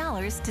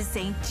 $5 to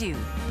St. Jude,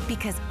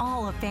 because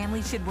all a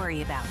family should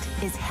worry about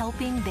is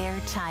helping their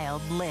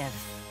child live.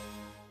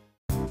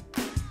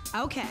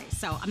 Okay,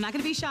 so I'm not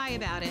gonna be shy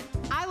about it.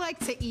 I like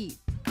to eat.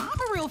 I'm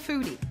a real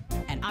foodie.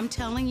 And I'm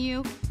telling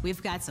you,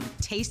 we've got some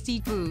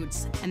tasty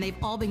foods, and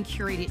they've all been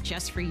curated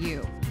just for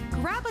you.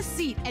 Grab a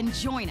seat and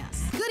join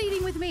us. Good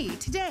eating with me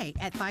today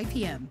at 5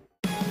 p.m.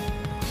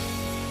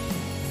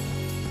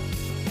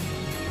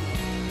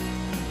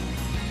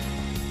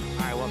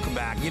 All right, welcome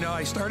back. You know,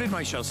 I started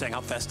my show saying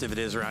how festive it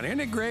is around here.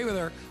 Isn't it great with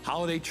our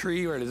holiday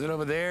tree? Or is it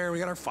over there? We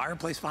got our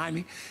fireplace behind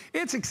me.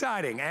 It's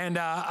exciting. And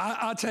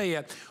I'll tell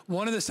you,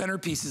 one of the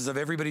centerpieces of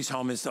everybody's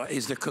home is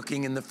the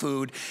cooking and the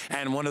food.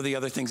 And one of the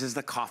other things is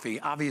the coffee.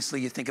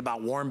 Obviously, you think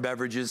about warm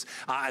beverages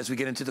as we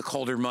get into the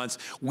colder months.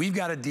 We've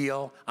got a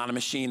deal on a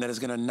machine that is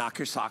going to knock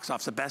your socks off.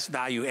 It's the best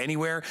value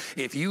anywhere.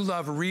 If you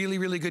love really,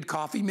 really good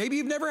coffee, maybe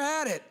you've never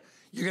had it,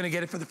 you're going to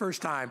get it for the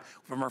first time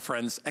from our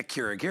friends at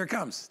Keurig. Here it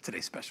comes,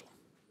 today's special.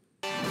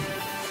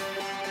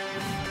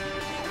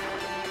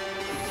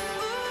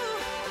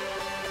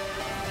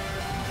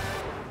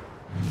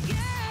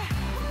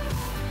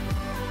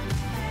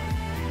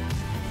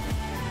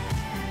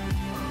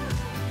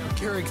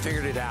 Keurig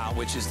figured it out,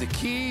 which is the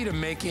key to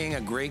making a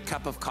great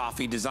cup of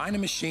coffee. Design a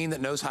machine that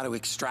knows how to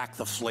extract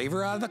the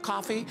flavor out of the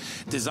coffee.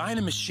 Design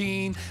a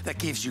machine that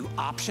gives you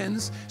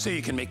options so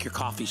you can make your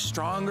coffee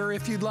stronger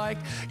if you'd like.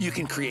 You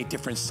can create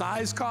different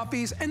size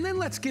coffees, and then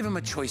let's give them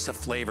a choice of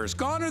flavors.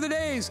 Gone are the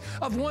days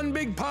of one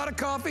big pot of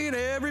coffee and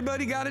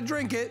everybody got to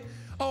drink it.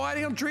 Oh,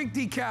 I don't drink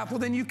decaf. Well,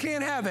 then you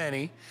can't have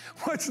any.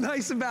 What's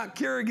nice about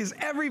Keurig is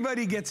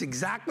everybody gets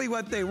exactly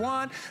what they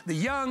want. The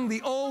young,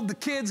 the old, the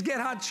kids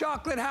get hot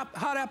chocolate,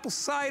 hot apple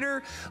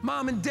cider.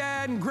 Mom and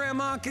dad and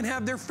grandma can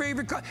have their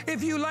favorite coffee.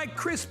 If you like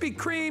Krispy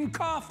Kreme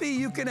coffee,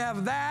 you can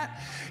have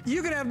that.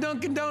 You can have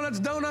Dunkin' Donuts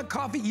donut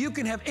coffee. You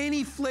can have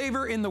any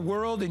flavor in the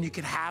world and you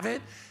can have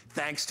it,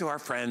 thanks to our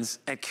friends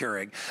at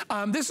Keurig.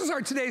 This is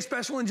our today's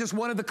special in just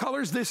one of the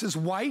colors. This is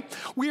white.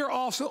 We are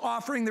also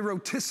offering the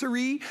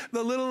rotisserie,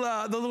 the little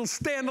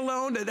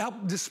standalone to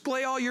help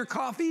display all your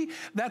coffee.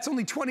 That's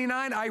only $29.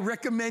 I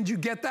recommend you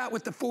get that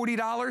with the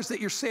 $40 that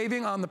you're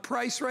saving on the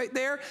price right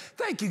there.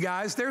 Thank you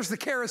guys. There's the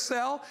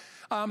carousel.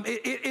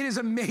 It is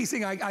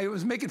amazing. I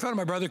was making fun of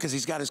my brother because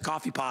he's got his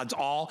coffee pods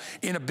all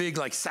in a big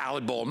like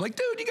salad bowl. I'm like,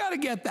 dude, you got to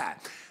get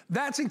that.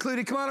 That's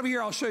included. Come on over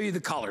here, I'll show you the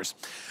colors.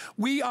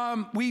 We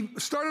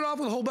started off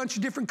with a whole bunch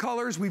of different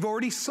colors. We've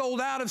already sold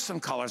out of some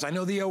colors. I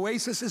know the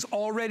Oasis is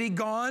already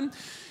gone.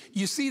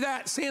 You see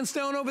that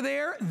sandstone over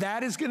there?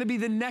 That is gonna be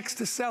the next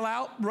to sell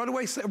out. Right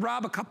away,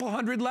 Rob, a couple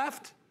hundred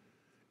left?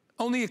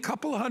 Only a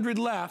couple hundred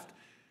left.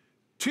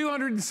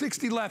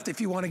 260 left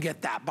if you wanna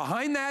get that.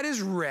 Behind that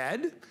is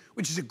red,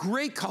 which is a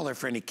great color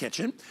for any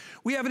kitchen.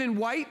 We have it in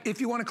white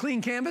if you want a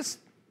clean canvas.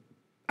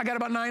 I got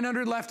about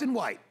 900 left in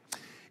white.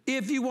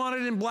 If you want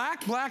it in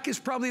black, black is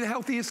probably the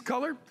healthiest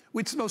color,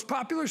 which is the most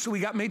popular, so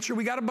we made sure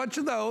we got a bunch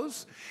of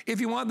those. If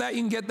you want that,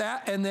 you can get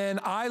that. And then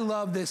I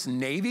love this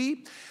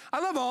navy. I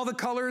love all the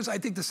colors. I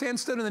think the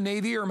sandstone and the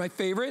navy are my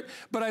favorite,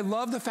 but I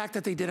love the fact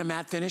that they did a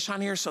matte finish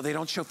on here so they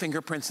don't show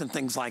fingerprints and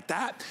things like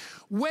that.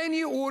 When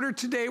you order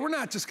today, we're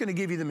not just gonna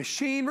give you the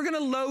machine, we're gonna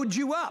load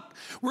you up.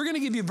 We're gonna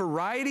give you a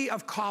variety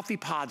of coffee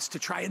pods to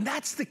try, and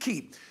that's the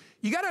key.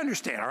 You gotta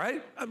understand, all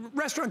right? A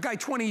restaurant guy,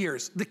 20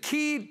 years. The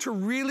key to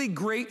really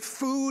great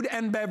food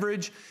and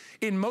beverage,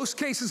 in most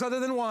cases other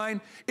than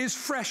wine, is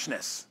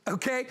freshness,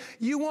 okay?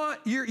 You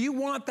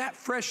want that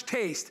fresh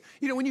taste.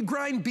 You know, when you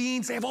grind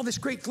beans, they have all this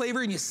great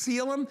flavor and you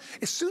seal them.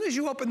 As soon as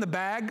you open the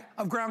bag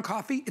of ground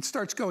coffee, it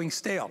starts going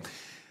stale.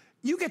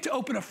 You get to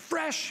open a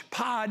fresh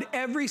pod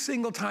every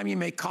single time you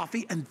make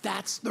coffee, and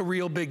that's the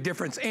real big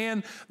difference,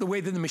 and the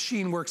way that the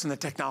machine works and the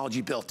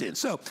technology built in.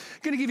 So,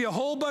 gonna give you a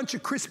whole bunch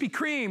of Krispy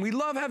Kreme. We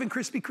love having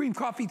Krispy Kreme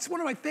coffee. It's one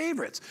of my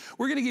favorites.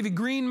 We're gonna give you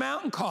Green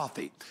Mountain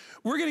coffee.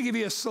 We're gonna give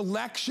you a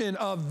selection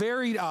of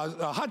varied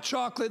hot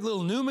chocolate,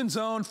 little Newman's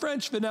Own,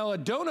 French vanilla,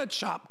 donut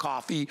shop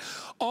coffee.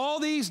 All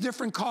these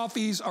different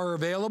coffees are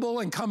available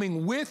and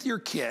coming with your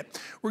kit.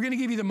 We're gonna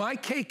give you the My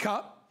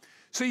K-Cup.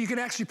 So you can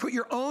actually put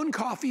your own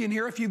coffee in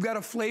here. If you've got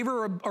a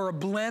flavor or a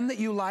blend that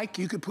you like,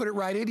 you could put it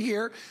right in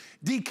here.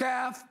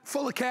 Decaf,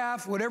 full of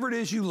calf, whatever it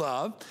is you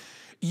love.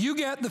 You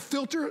get the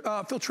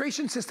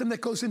filtration system that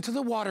goes into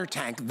the water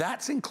tank.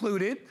 That's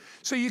included.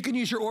 So you can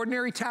use your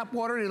ordinary tap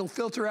water and it'll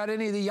filter out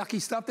any of the yucky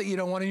stuff that you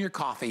don't want in your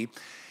coffee.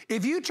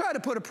 If you try to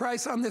put a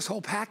price on this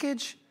whole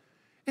package,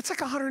 it's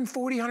like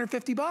 140,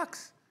 150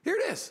 bucks. Here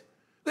it is.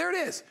 There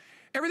it is.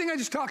 Everything I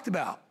just talked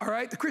about, all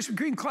right? The Krispy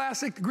Kreme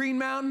Classic, the Green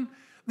Mountain,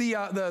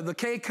 the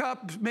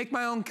K-Cup, make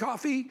my own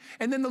coffee,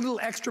 and then the little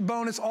extra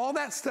bonus, all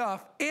that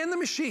stuff, and the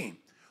machine.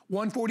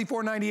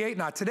 $144.98,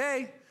 not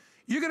today.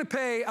 You're gonna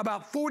pay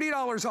about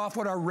 $40 off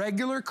what our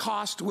regular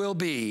cost will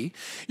be.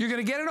 You're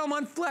gonna get it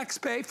on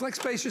FlexPay.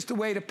 FlexPay is just a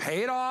way to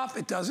pay it off.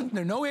 There's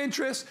no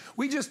interest.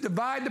 We just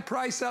divide the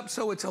price up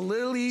so it's a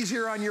little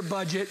easier on your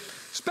budget,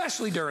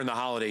 especially during the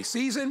holiday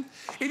season.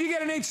 If you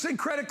get an HSN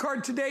credit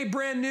card today,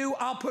 brand new, we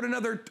will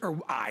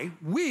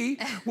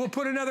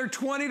put another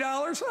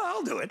 $20,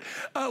 I'll do it.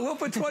 We'll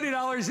put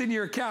 $20 in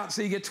your account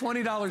so you get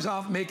 $20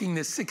 off, making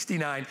this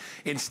 $69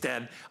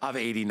 instead of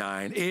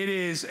 $89.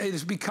 It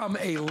has become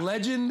a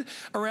legend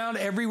around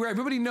everywhere.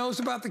 Everybody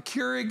knows about the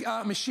Keurig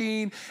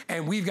machine,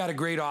 and we've got a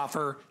great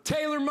offer.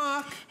 Taylor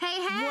Mock.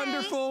 Hey, hey.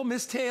 Wonderful.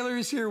 Miss Taylor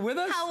is here with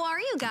us. How are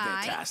you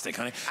guys? Fantastic,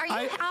 honey. Are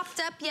you hopped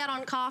up yet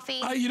on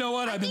coffee? You know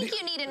what? I think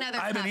you need another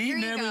cup. I've been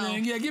eating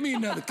everything. Yeah, give me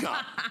another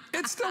cup.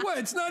 It's the way.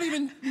 It's not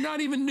even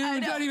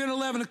noon, not even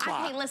 11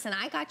 o'clock. Hey, listen,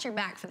 I got your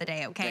back for the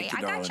day, okay? Thank you,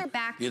 I darling. got your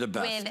back You're the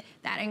best. with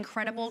that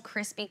incredible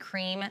Krispy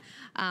Kreme.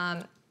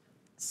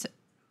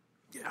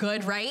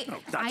 Good, right? No,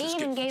 I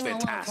even gave him a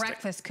little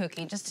breakfast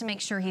cookie just to make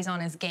sure he's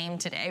on his game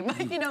today.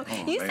 But you know,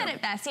 you said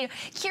it best. You know,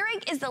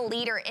 Keurig is the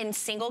leader in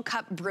single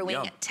cup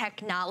brewing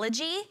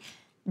technology.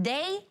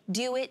 They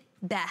do it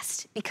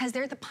best because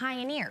they're the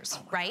pioneers,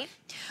 right?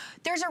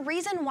 There's a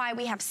reason why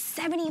we have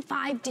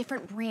 75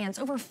 different brands,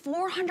 over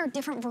 400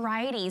 different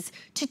varieties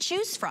to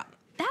choose from.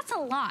 That's a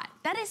lot.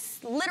 That is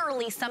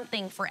literally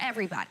something for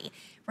everybody.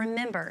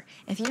 Remember,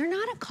 if you're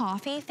not a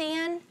coffee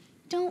fan,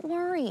 don't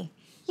worry.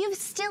 you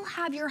still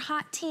have your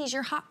hot teas,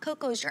 your hot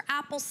cocos, your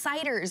apple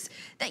ciders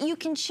that you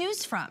can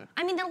choose from.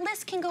 I mean, the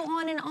list can go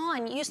on and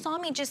on. You saw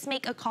me just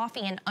make a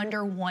coffee in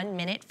under 1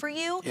 minute for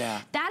you.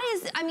 Yeah. That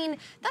is, I mean,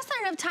 that's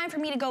not enough time for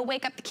me to go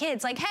wake up the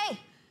kids like, hey,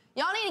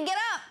 y'all need to get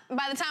up.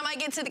 By the time I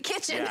get to the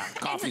kitchen,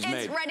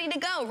 it's ready to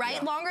go, right?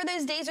 Yeah. Longer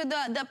those days are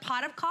the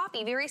pot of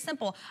coffee, very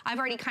simple. I've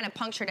already kind of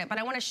punctured it, but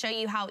I wanna show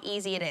you how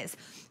easy it is.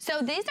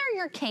 So these are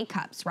your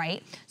K-cups,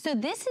 right? So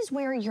this is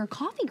where your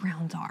coffee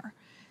grounds are.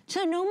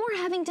 So no more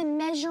having to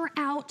measure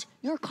out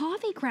your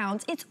coffee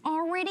grounds. It's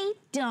already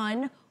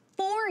done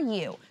for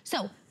you.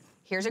 So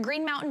here's a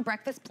Green Mountain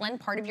breakfast blend,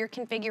 part of your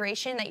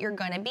configuration that you're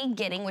gonna be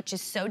getting, which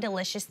is so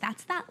delicious.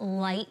 That's that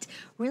light,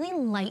 really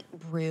light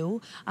brew,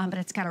 but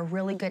it's got a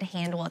really good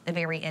handle at the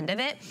very end of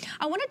it.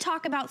 I wanna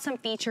talk about some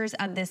features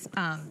of this,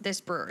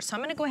 this brewer. So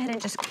I'm gonna go ahead and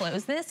just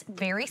close this,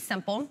 very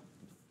simple.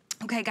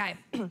 Okay, Guy,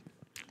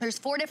 there's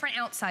 4 different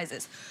ounce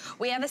sizes.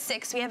 We have a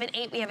 6, we have an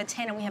 8, we have a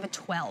 10, and we have a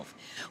 12.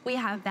 We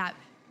have that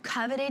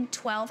coveted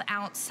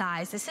 12-ounce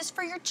size. This is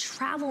for your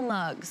travel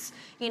mugs.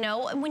 You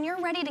know, when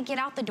you're ready to get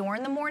out the door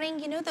in the morning,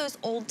 you know those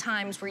old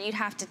times where you'd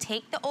have to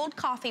take the old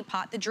coffee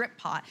pot, the drip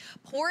pot,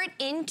 pour it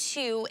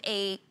into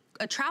a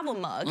travel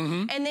mug,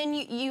 and then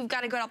you've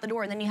got to go out the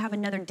door, and then you have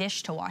another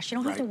dish to wash. You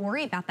don't have to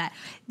worry about that.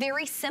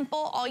 Very simple.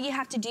 All you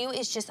have to do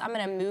is just, I'm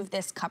going to move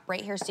this cup right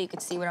here so you can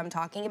see what I'm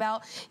talking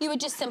about. You would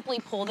just simply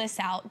pull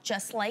this out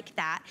just like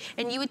that,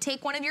 and you would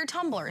take one of your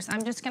tumblers.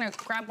 I'm just going to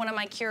grab one of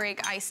my Keurig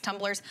ice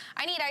tumblers.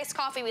 I need iced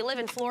coffee. We live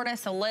in Florida,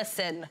 so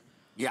listen.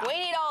 Yeah. We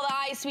need all the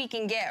ice we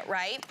can get,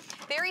 right?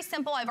 Very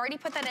simple. I've already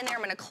put that in there.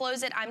 I'm gonna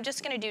close it. I'm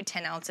just gonna do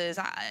 10 ounces.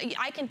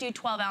 I can do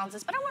 12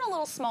 ounces, but I want a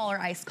little smaller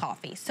iced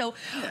coffee. So,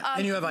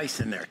 and you have ice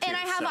in there too. And I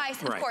have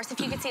ice, of course, if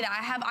you can see that.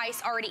 I have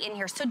ice already in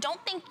here. So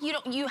don't think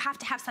you have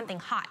to have something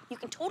hot. You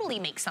can totally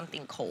make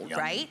something cold,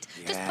 right?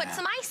 Yeah. Just put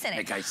some ice in it.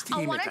 Make iced tea,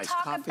 I wanna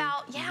talk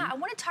about, I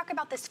wanna talk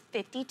about this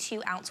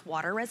 52-ounce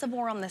water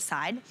reservoir on the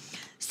side.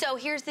 So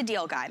here's the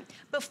deal, Guy.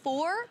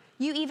 Before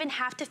you even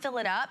have to fill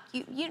it up,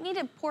 you need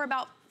to pour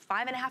about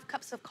 5.5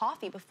 cups of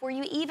coffee before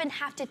you even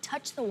have to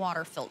touch the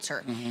water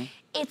filter.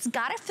 It's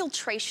got a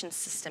filtration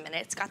system in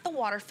it. It's got the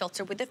water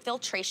filter with the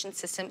filtration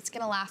system. It's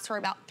gonna last for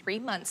about 3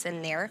 months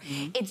in there.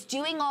 It's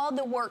doing all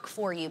the work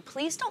for you.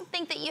 Please don't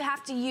think that you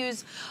have to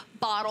use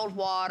bottled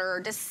water,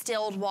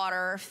 distilled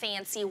water,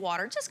 fancy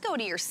water. Just go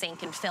to your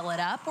sink and fill it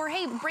up. Or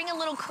hey, bring a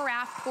little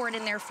carafe, pour it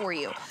in there for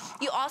you.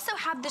 You also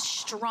have the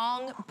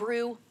strong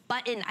brew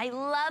button. I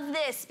love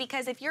this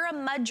because if you're a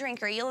mud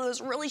drinker, you know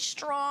those really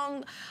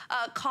strong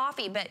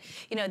coffee, but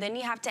you know then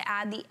you have to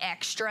add the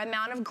extra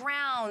amount of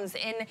grounds.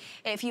 And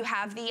if you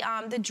have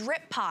the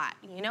drip pot,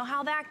 you know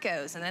how that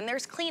goes. And then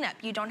there's cleanup.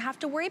 You don't have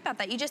to worry about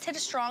that. You just hit a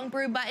strong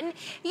brew button.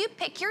 You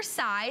pick your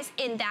size,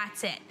 and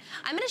that's it.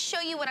 I'm going to show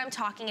you what I'm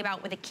talking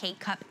about with a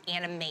K-cup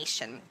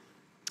animation.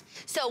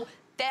 So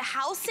the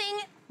housing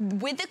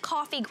with the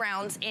coffee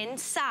grounds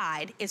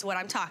inside is what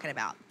I'm talking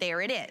about.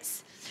 There it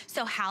is.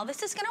 So how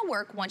this is gonna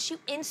work, once you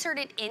insert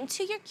it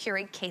into your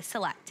Keurig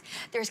K-Select,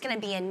 there's gonna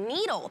be a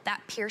needle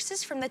that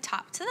pierces from the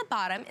top to the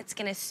bottom. It's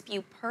gonna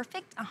spew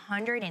perfect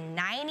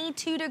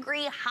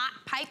 192-degree hot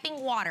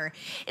piping water.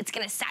 It's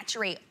gonna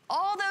saturate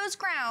all those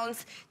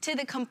grounds to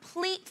the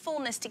complete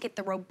fullness to get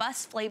the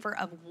robust flavor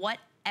of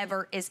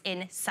whatever is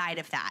inside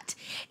of that.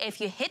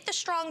 If you hit the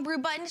strong brew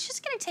button, it's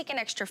just gonna take an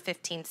extra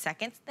 15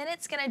 seconds, then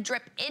it's gonna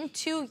drip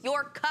into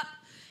your cup,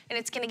 and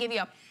it's gonna give you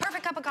a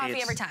perfect cup of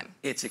coffee every time.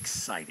 It's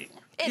exciting.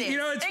 It is. You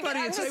know, it's funny.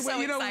 It's like,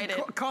 you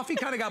know, coffee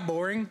kind of got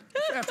boring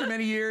after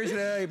many years.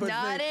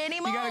 Not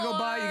anymore. You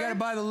gotta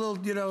buy the little,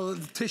 you know,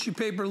 tissue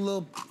paper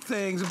little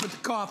things and put the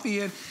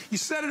coffee in. You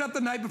set it up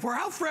the night before.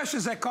 How fresh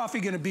is that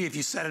coffee gonna be if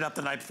you set it up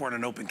the night before in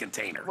an open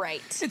container?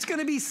 Right. It's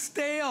gonna be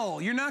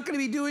stale. You're not gonna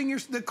be doing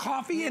the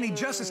coffee any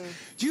justice.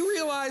 Do you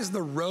realize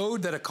the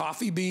road that a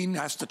coffee bean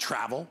has to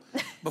travel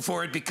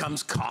before it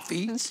becomes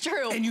coffee? It's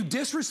true. And you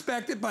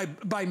disrespect it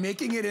by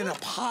making it in a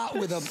pot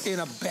with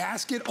in a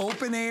basket,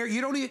 open air. You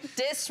don't even.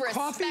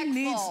 Disrespectful. Coffee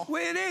needs,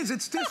 well, it is.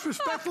 It's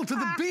disrespectful to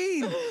the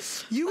bean.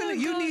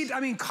 You need, I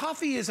mean,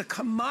 coffee is a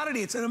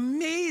commodity. It's an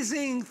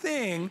amazing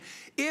thing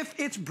if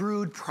it's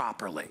brewed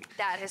properly.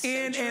 That is so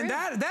true. And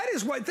that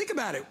is what, think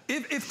about it.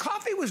 If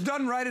coffee was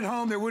done right at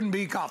home, there wouldn't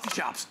be coffee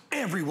shops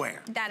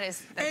everywhere.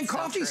 That's and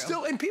coffee so true.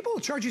 still, and people will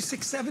charge you $6,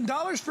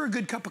 $7 for a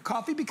good cup of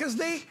coffee because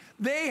they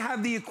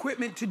have the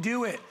equipment to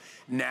do it.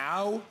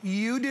 Now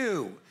you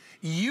do.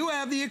 You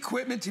have the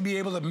equipment to be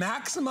able to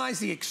maximize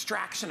the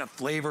extraction of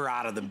flavor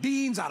out of the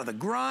beans, out of the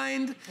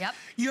grind. Yep.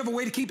 You have a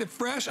way to keep it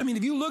fresh. I mean,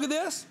 if you look at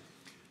this,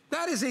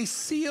 that is a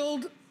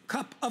sealed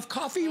cup of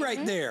coffee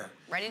right there.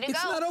 Ready to go.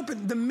 It's not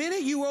open. The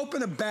minute you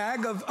open a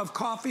bag of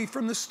coffee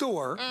from the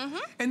store,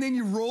 and then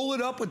you roll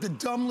it up with the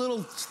dumb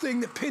little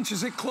thing that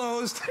pinches it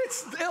closed,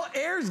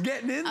 air's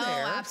getting in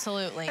there. Oh,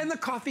 absolutely. And the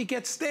coffee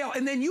gets stale.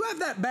 And then you have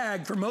that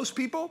bag, for most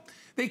people,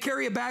 they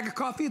carry a bag of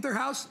coffee at their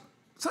house,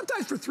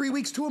 sometimes for 3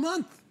 weeks to a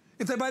month.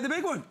 If they buy the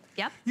big one.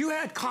 Yep. You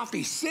had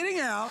coffee sitting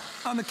out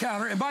on the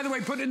counter, and by the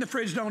way, put it in the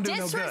fridge, don't do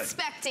no good.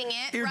 Disrespecting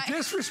it, You're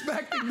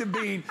disrespecting the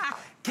bean.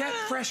 Get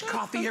fresh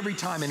coffee every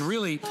time, and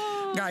really,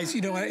 Guys,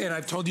 you know, and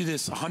I've told you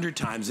this 100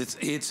 times,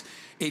 it's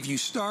if you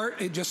start,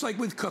 just like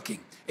with cooking,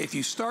 if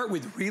you start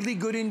with really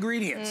good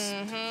ingredients,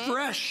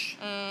 fresh,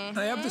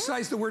 I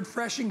emphasize the word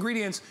fresh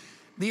ingredients,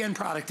 the end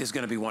product is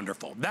gonna be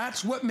wonderful.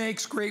 That's what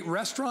makes great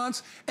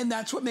restaurants, and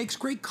that's what makes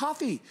great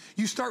coffee.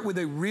 You start with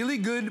a really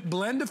good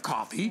blend of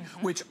coffee,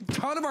 which a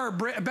ton of our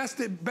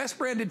best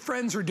branded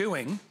friends are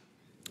doing,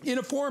 in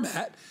a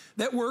format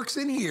that works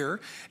in here.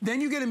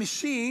 Then you get a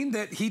machine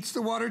that heats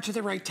the water to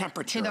the right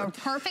temperature. To the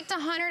perfect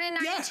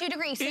 192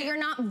 degrees, so you're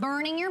not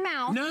burning your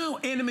mouth. No,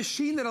 and a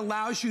machine that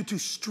allows you to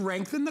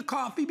strengthen the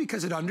coffee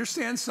because it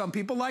understands some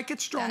people like it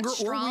stronger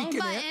or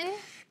weaken it.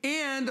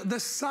 And the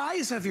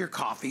size of your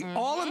coffee,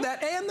 all of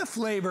that, and the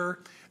flavor,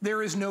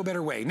 there is no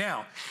better way.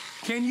 Now,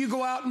 can you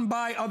go out and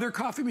buy other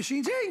coffee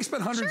machines? Yeah, you can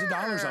spend hundreds of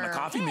dollars on a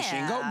coffee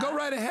machine. Go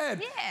right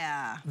ahead.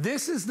 Yeah.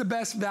 This is the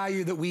best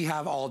value that we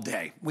have all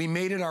day. We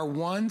made it our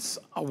once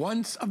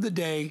of the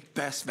day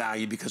best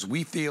value because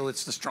we feel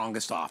it's the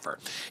strongest offer.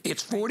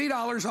 It's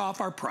 $40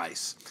 off our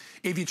price.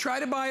 If you try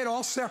to buy it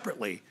all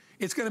separately,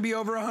 it's gonna be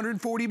over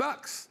 140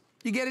 bucks.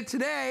 You get it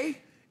today,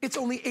 it's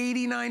only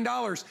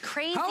 $89.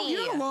 Crazy.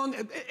 You know how long,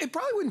 it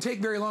probably wouldn't take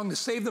very long to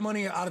save the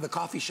money out of the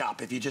coffee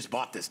shop if you just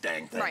bought this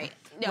dang thing. Right.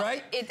 No,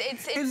 right?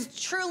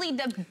 It's truly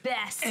the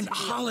best. And deal.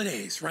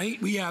 holidays,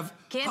 right? We have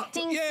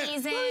gifting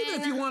season. Well,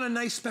 even if you want a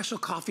nice special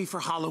coffee for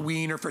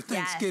Halloween or for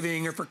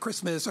Thanksgiving or for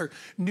Christmas or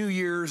New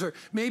Year's, or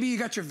maybe you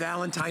got your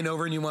Valentine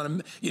over and you want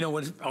to, you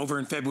know, over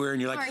in February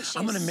and you're like,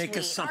 I'm going to make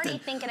us something.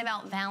 Already thinking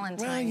about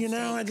Valentine's. Well, you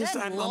know,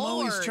 I'm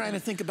always trying to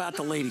think about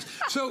the ladies.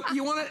 So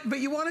you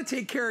want to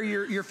take care of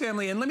your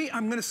family. And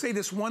I'm going to say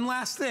this one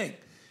last thing.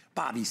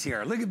 Bobby's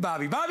here. Look at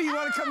Bobby. Bobby, you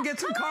want to come get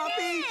some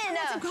coffee?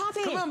 Some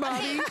coffee. Come on,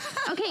 Bobby.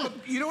 Okay.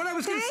 You know what I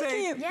was going to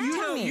say?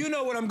 You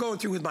know what I'm going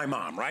through with my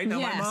mom, right? Now,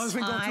 my mom's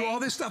been going through all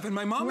this stuff, and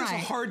my mom has a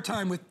hard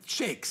time with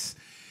shakes.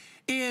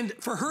 And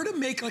for her to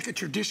make like a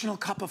traditional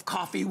cup of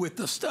coffee with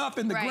the stuff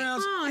and the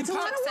grounds, it's a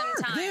lot of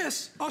work.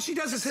 This, all she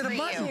does is hit a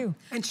button,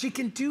 and she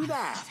can do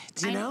that.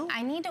 You know?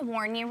 I need to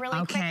warn you really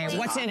quickly. Okay,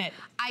 what's in it?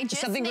 I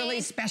just something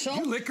really special.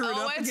 You liquor it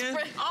up again.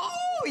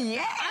 Oh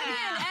yeah!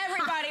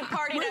 Everybody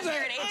partied up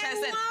here at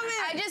HSN.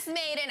 I just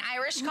made an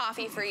Irish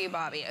coffee for you,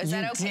 Bobby. Is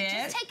that okay?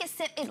 Just take a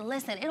sip.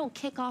 Listen, it'll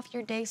kick off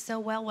your day so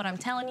well. What I'm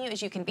telling you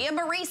is you can be a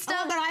barista,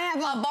 but I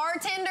have a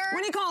bartender. What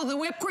do you call it? The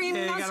whipped cream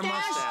mustache?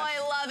 Oh, I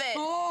love it.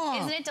 Oh.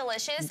 Isn't it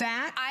delicious?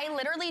 That? I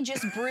literally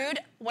just brewed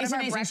one of our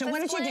breakfast So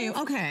what did you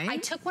do? Okay. I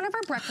took one of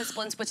our breakfast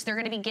blends, which they're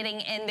going to be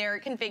getting in their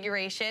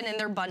configuration, in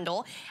their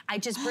bundle. I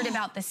just brewed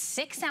about the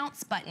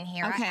 6-ounce button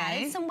here. Okay. I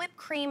added some whipped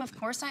cream. Of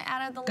course, I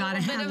added the Gotta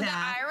little bit of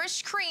that. the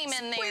Irish cream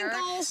in there.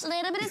 Sprinkles. A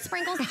little bit of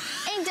sprinkles.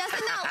 And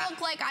doesn't that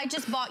look like I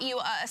just bought you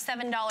a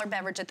 $7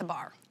 beverage at the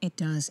bar? It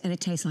does, and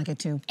it tastes like it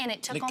too. And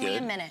it took only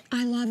a minute.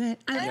 I love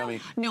it.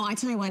 No, I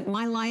tell you what,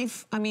 my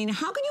life, I mean,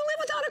 how can you live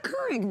without a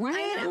Keurig,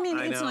 right? I mean,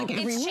 it's like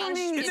every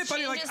morning. Isn't it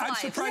funny? Like, I'm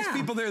surprised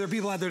there are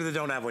people out there that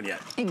don't have one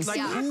yet.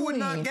 Exactly. Like, who would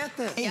not get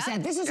this?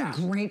 Exactly. This is a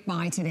great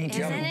buy today,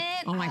 too. Isn't it?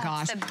 Oh my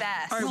gosh. It's the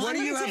best. All right, what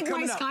do you have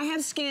coming up? I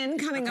have Skin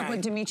coming up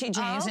with Dimitri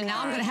James, and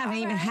now I'm going to have an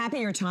even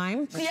happier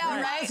time.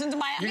 Yeah, right. Listen to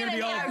my You're going to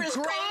be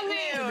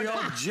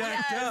all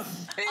jacked up.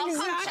 I'll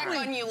come check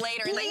on you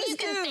later. And then you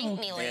can thank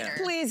me later.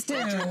 Please do.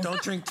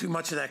 Don't drink too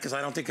much of that because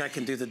I don't think I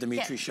can do the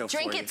Dimitri show for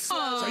you. Drink it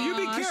slowly. So you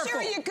be careful.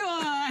 Sure you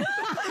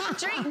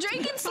could.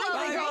 drink it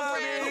slowly,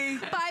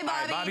 girlfriend. Bye, Bobby. All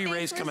right, Bobby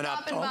Ray's coming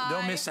up.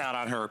 Don't miss out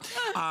on her.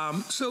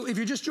 So if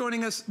you're just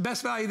joining us,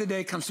 best value of the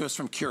day comes to us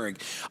from Keurig.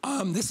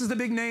 This is the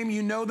big name.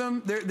 You know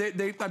them.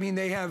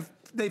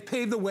 They've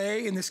paved the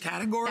way in this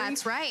category.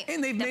 That's right.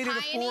 And they've made it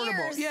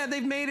affordable. Yeah,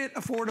 they've made it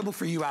affordable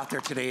for you out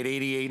there today at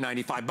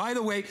 $88.95. By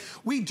the way,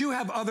 we do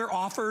have other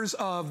offers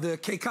of the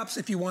K-Cups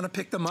if you want to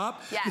pick them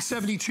up. Yes. The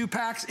 72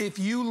 packs. If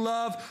you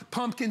love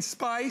pumpkin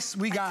spice,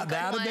 we got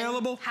that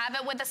available. Have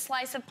it with a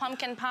slice of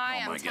pumpkin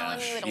pie. I'm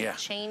telling you, it'll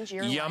change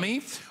your life.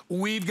 Yummy.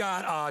 We've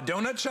got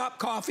donut shop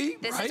coffee.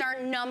 This is our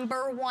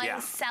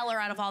 #1 seller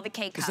out of all the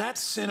K-Cups. Is that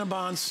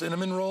Cinnabon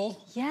cinnamon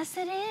roll? Yes,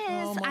 it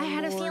is. I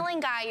had a feeling,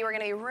 Guy, you were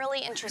going to be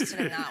really interested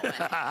in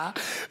that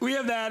one. We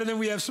have that, and then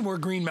we have some more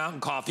Green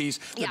Mountain coffees,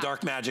 the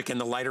Dark Magic and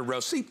the lighter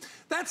roast. See,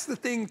 that's the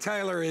thing,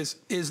 Tyler, is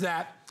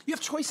that you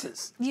have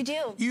choices. You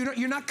do.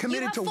 You're not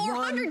committed to one. You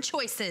have 400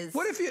 choices.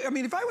 What if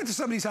if I went to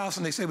somebody's house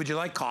and they say, would you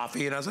like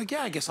coffee? And I was like,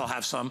 yeah, I guess I'll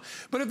have some.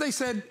 But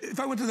if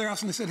I went to their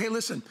house and they said, hey,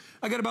 listen,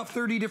 I got about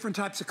 30 different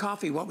types of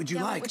coffee. What would you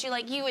like? What would you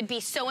like? You would be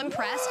so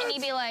impressed, and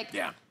you'd be like,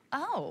 yeah.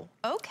 Oh,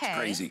 okay. It's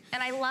crazy.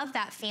 And I love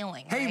that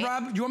feeling. Hey,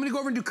 Rob, do you want me to go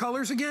over and do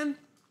colors again?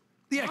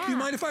 Yeah, can you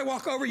mind if I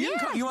walk over? You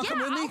want to come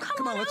with me?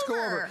 Come on, let's go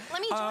over. Let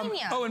me join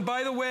you. Oh, and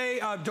by the way,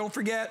 don't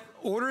forget,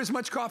 order as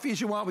much coffee as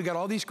you want. We got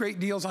all these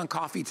great deals on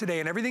coffee today,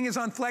 and everything is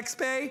on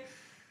FlexPay.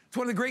 It's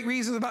one of the great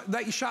reasons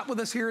that you shop with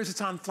us here is it's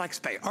on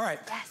FlexPay. All right.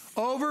 Yes.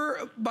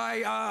 Over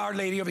by our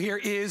lady over here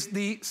is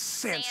the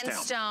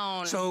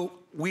sandstone. So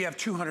we have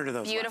 200 of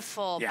those.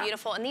 Beautiful,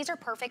 beautiful. And these are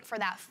perfect for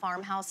that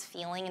farmhouse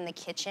feeling in the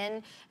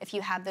kitchen. If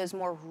you have those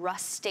more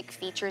rustic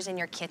features in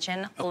your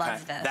kitchen,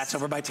 love this. That's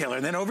over by Taylor.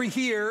 And then over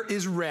here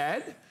is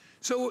red.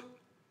 So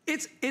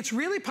It's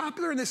really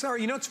popular in this hour.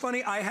 You know, it's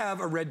funny. I have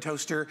a red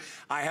toaster.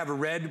 I have a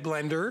red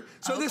blender.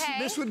 So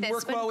this would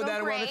work well with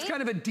that. Well, it's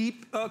kind of a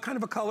deep kind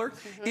of a color.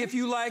 If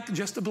you like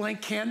just a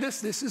blank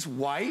canvas, this is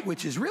white,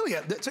 which is really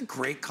that's a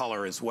great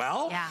color as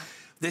well. Yeah.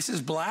 This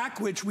is black,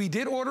 which we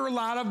did order a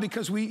lot of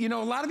because a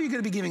lot of you are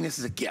going to be giving this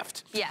as a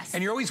gift. Yes.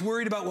 And you're always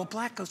worried about, well,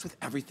 black goes with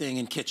everything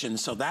in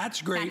kitchens, so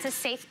that's great. That's a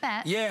safe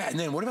bet. Yeah, and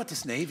then what about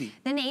this navy?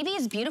 The navy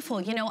is beautiful.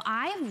 You know,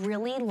 I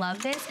really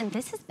love this, and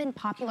this has been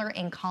popular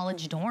in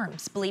college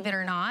dorms, believe it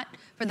or not,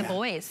 for the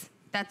boys.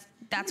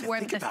 That's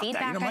where the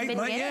feedback I've been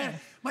getting. Yeah.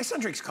 My son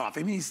drinks coffee.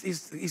 I mean,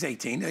 he's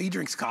 18. He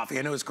drinks coffee.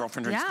 I know his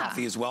girlfriend drinks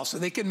coffee as well, so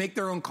they can make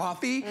their own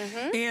coffee.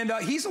 And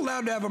he's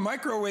allowed to have a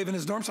microwave in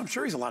his dorm, so I'm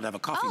sure he's allowed to have a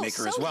coffee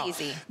maker as well.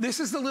 Easy. This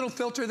is the little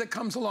filter that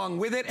comes along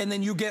with it, and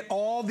then you get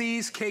all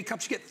these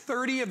K-Cups. You get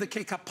 30 of the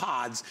K-Cup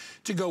pods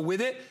to go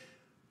with it.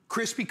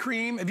 Krispy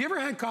Kreme. Have you ever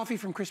had coffee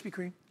from Krispy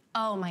Kreme?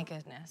 Oh my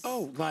goodness.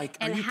 Oh, like,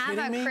 are and you kidding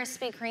me? And have a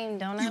Krispy Kreme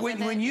donut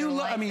with it. When you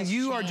I mean,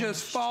 you are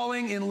just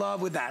falling in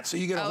love with that. So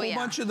you get a whole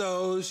bunch of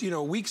those,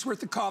 a week's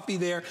worth of coffee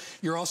there.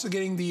 You're also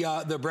getting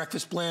the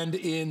breakfast blend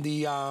in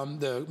the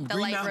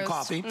Green Mountain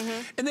coffee.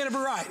 And then a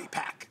variety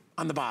pack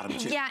on the bottom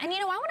too. Yeah, and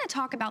I want to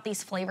talk about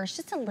these flavors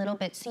just a little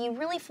bit so you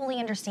really fully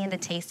understand the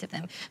taste of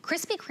them.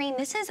 Krispy Kreme,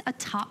 this is a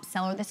top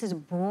seller. This is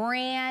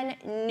brand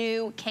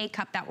new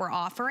K-Cup that we're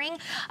offering.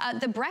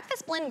 The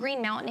Breakfast Blend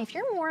Green Mountain, if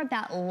you're more of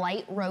that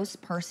light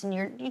roast person,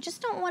 you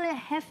just don't want a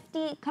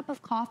hefty cup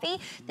of coffee,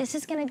 this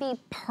is going to be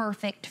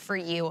perfect for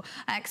you,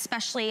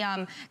 especially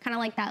kind of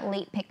like that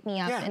late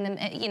pick-me-up in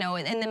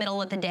the in the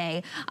middle of the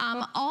day.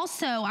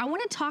 Also, I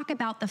want to talk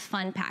about the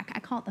fun pack. I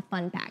call it the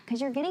fun pack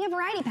because you're getting a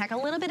variety pack, a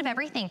little bit of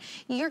everything.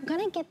 You're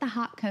gonna get the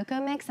hot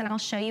cocoa mix, and I'll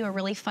show you a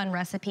really fun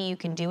recipe you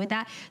can do with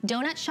that.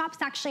 Donut Shop's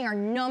actually our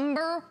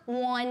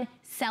 #1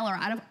 seller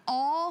out of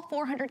all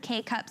 400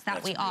 K-Cups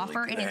that we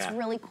offer, and it's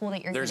really cool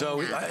that you're There's getting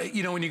always,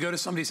 that. When you go to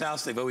somebody's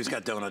house, they've always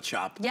got Donut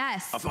Shop.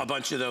 Yes. A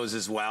bunch of those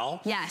as well.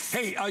 Yes.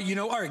 Hey, all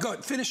right, go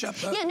ahead, finish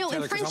up. Yeah, no,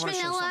 Taylor, and French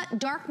vanilla,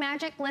 dark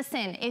magic,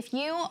 listen, if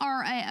you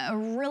are a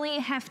really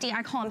hefty,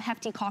 I call them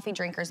hefty coffee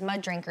drinkers,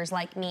 mud drinkers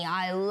like me,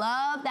 I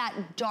love that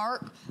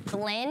dark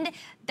blend.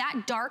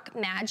 That dark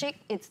magic,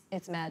 it's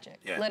magic.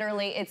 Yeah.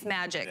 Literally, it's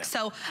magic. Yeah.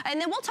 So, and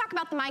then we'll talk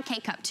about the My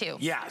K-Cup too.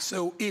 Yeah,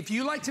 so if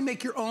you like to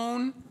make your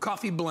own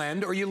coffee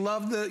blend, or you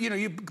love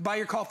you buy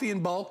your coffee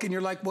in bulk and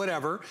you're like,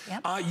 whatever,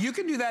 you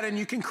can do that, and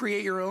you can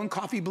create your own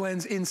coffee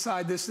blends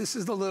inside this. This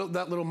is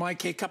that little My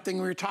K-Cup thing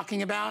we were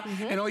talking about.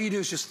 And all you do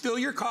is just fill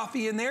your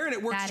coffee in there, and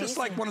it works just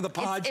like one of the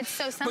pods. It's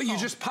so simple. But you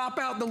just pop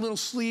out the little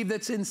sleeve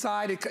that's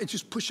inside. It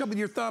just push up with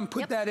your thumb,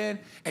 put that in,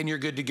 and you're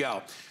good to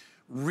go.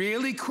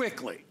 Really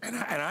quickly, and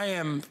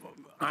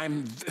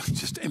I'm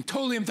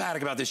totally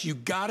emphatic about this. You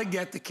got to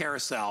get the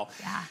carousel,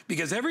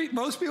 because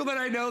most people that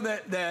I know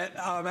that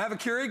have a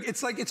Keurig,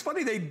 it's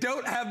funny, they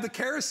don't have the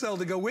carousel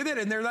to go with it,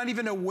 and they're not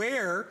even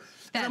aware.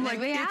 And I'm like,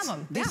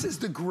 this is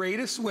the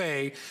greatest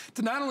way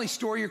to not only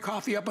store your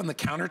coffee up on the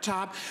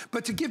countertop,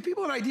 but to give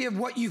people an idea of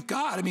what you've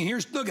got. I mean,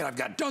 look at, I've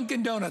got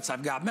Dunkin' Donuts,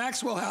 I've got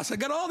Maxwell House, I've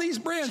got all these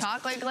brands.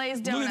 Chocolate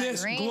glazed donut, look at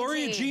this,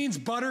 Gloria Jean's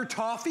butter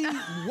toffee.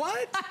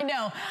 What? I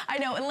know.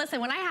 And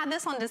listen, when I had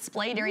this on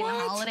display during the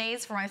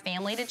holidays for my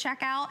family to check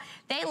out,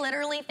 they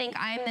literally think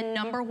I am the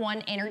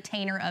 #1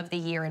 entertainer of the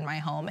year in my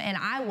home, and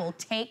I will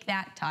take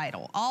that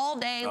title all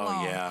day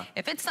long. Yeah.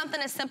 If it's something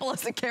as simple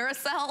as a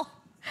carousel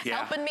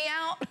helping me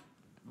out.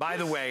 By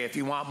the way, if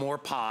you want more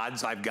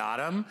pods, I've got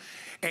them.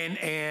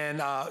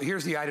 And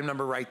here's the item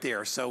number right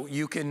there. So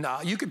you can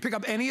pick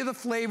up any of the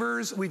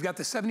flavors. We've got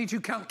the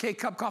 72-count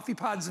K-Cup coffee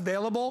pods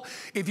available.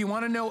 If you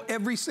want to know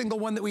every single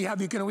one that we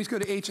have, you can always go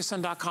to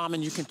hsn.com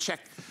and you can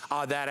check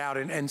that out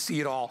and see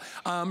it all.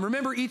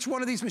 Remember, each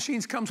one of these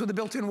machines comes with a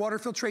built-in water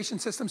filtration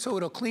system, so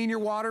it'll clean your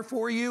water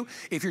for you.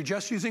 If you're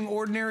just using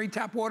ordinary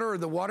tap water, or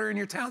the water in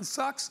your town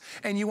sucks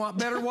and you want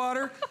better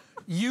water,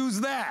 use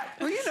that.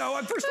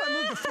 Well, first time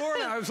I moved to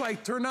Florida, I was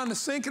like, turned on the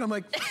sink, and I'm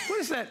like, what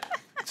is that?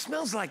 It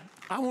smells like,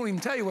 I won't even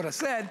tell you what I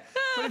said,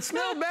 but it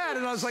smelled bad.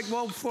 And I was like,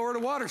 well, Florida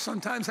water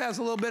sometimes has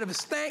a little bit of a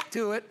stank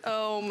to it.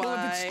 Oh, my.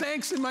 Well, if it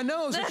stinks in my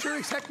nose, I sure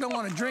as heck don't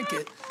want to drink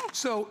it.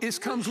 So this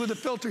comes with a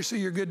filter, so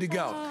you're good to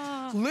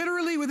go.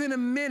 Literally within a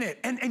minute.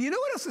 And you know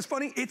what else is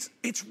funny?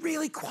 It's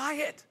really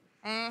quiet.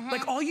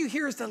 Like, all you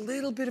hear is a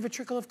little bit of a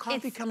trickle of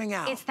coffee coming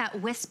out. It's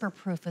that whisper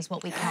proof is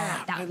what we call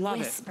it, that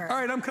whisper. All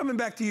right, I'm coming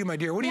back to you, my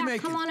dear. What are you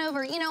making? Come on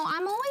over.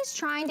 I'm always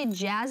trying to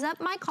jazz up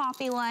my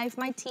coffee life,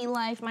 my tea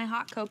life, my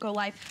hot cocoa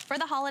life. For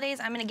the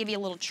holidays, I'm gonna give you a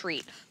little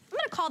treat. I'm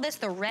gonna call this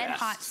the Red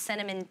Hot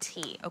Cinnamon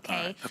Tea,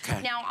 okay?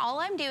 Now, all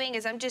I'm doing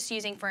is I'm just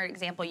using, for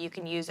example, you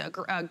can use a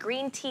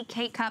green tea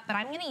K-Cup, but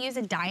I'm gonna use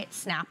a Diet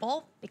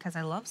Snapple. because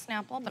I love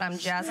Snapple, but I'm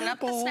jazzing up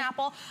the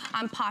Snapple.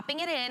 I'm popping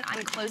it in,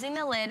 I'm closing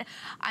the lid.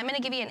 I'm gonna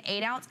give you an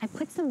 8 ounce. I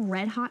put some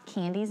red hot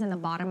candies in the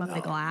bottom of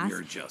the glass.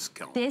 You're just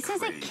going This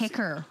crazy. is a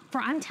kicker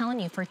for, I'm telling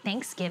you, for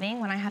Thanksgiving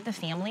when I have the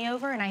family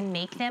over and I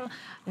make them.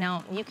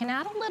 Now you can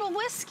add a little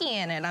whiskey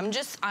in it.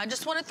 I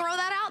just want to throw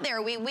that out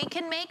there. We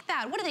can make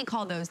that. What do they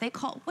call those? They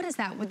call, what is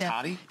that with the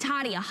toddy?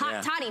 Toddy, a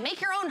hot toddy.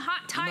 Make your own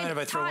hot toddy. Mind if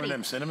I throw one of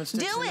them cinnamon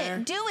sticks in there?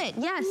 Do it.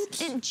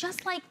 Yes, and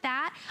just like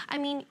that. I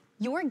mean,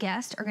 your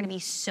guests are going to be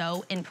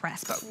so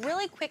impressed. But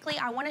really quickly,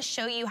 I want to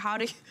show you how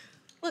to.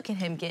 Look at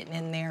him getting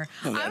in there.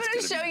 I'm going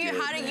to show you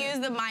how to use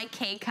the My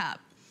K-Cup.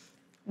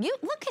 You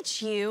look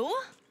at you.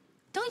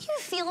 Don't you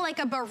feel like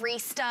a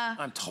barista?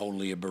 I'm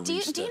totally a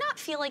barista. Do you not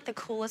feel like the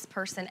coolest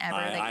person ever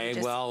that you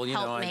just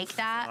help make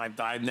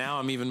that? Now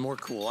I'm even more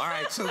cool. All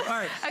right,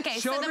 okay,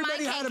 show so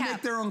everybody how to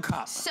make their own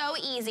cup. So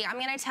easy. I'm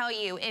gonna tell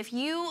you, if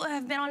you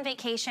have been on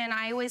vacation,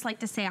 I always like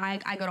to say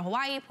I go to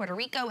Hawaii, Puerto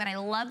Rico, and I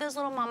love those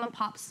little mom and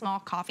pop small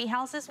coffee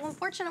houses. Well,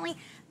 unfortunately,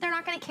 they're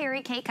not gonna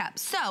carry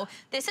K-Cups. So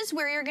this is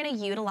where you're gonna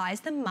utilize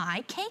the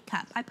My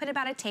K-Cup. I put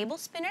about 1.5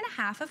 tablespoons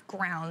of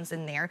grounds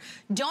in there.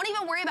 Don't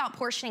even worry about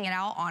portioning it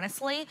out,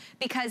 honestly,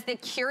 because the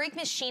Keurig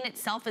machine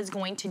itself is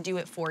going to do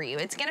it for you.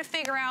 It's gonna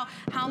figure out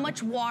how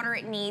much water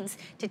it needs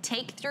to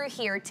take through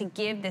here to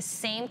give the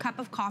same cup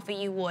of coffee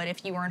you would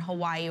if you were in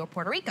Hawaii or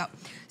Puerto Rico.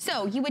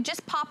 So you would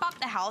just pop off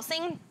the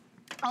housing.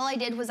 All I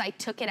did was I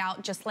took it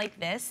out just like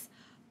this,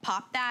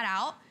 pop that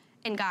out,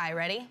 and Guy,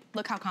 ready?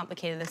 Look how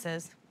complicated this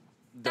is.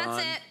 Done.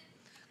 That's it.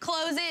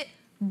 Close it,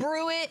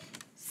 brew it,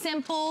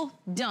 simple,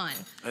 done.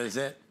 That is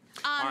it.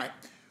 All right,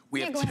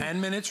 we have 10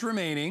 minutes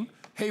remaining.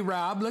 Hey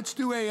Rob, let's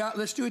do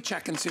a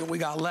check and see what we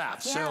got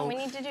left. Yeah, so we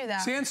need to do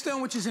that.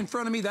 Sandstone, which is in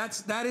front of me,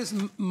 that is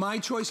my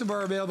choice of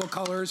our available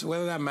colors,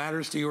 whether that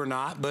matters to you or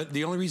not. But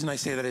the only reason I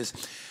say that is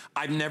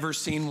I've never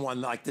seen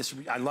one like this.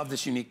 I love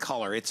this unique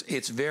color.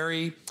 It's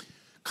very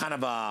kind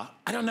of a,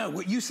 I don't know,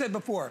 what you said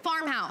before.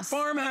 Farmhouse.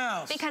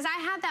 Farmhouse. Because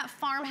I have that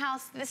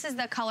farmhouse, this is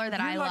the color that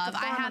I love.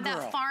 I have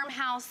that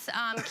farmhouse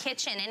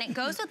kitchen, and it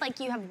goes with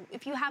like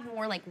if you have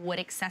more like wood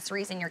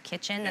accessories in your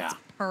kitchen, that's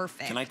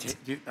perfect. Can I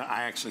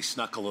actually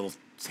snuck a little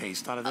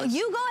taste out of this. Oh,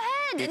 you go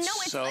ahead.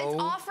 It's it's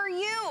all for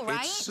you, right?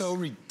 It's so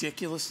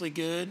ridiculously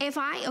good.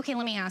 Okay,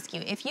 let me ask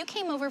you. If you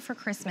came over for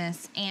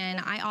Christmas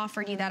and I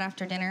offered you that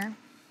after dinner,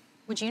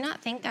 would you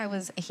not think I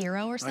was a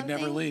hero or something?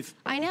 I'd never leave.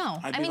 I know.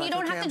 I mean, you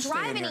don't have to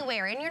drive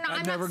anywhere, and you're not.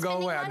 I'd never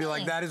go away. I'd be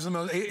like, that is the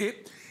most.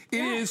 It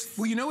is.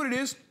 Well, you know what it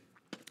is?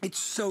 It's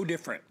so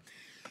different.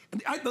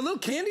 The little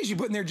candies you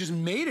put in there just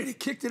made it. It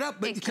kicked it up,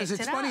 but because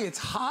it's funny, it's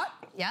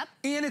hot. Yep.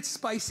 And it's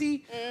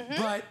spicy.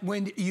 But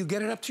when you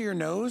get it up to your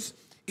nose,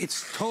 it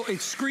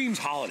screams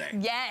holiday.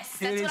 Yes,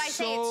 that's what I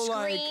say. It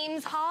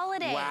screams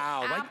holiday.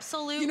 Wow.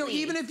 Absolutely. You know,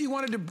 even if you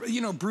wanted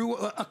to, brew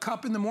a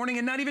cup in the morning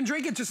and not even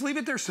drink it, just leave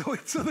it there so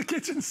the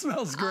kitchen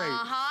smells great.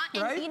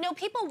 Right? And you know,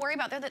 people worry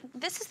about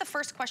this is the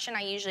first question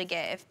I usually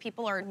get if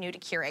people are new to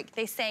Keurig.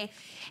 They say,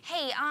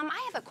 hey,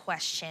 I have a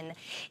question.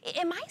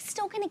 Am I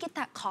still gonna get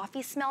that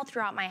coffee smell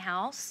throughout my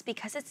house?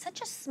 Because it's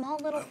such a small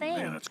little thing.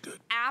 Man, that's good.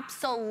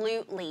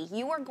 Absolutely.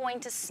 You are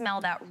going to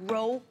smell that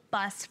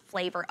robust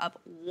flavor of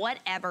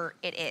whatever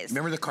it is.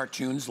 Remember the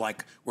cartoons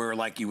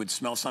where you would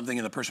smell something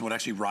and the person would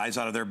actually rise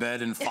out of their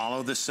bed and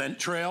follow the scent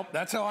trail?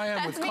 That's how I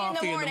am with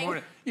coffee in the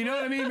morning. You know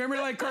what I mean? Remember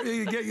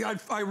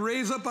I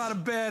raise up out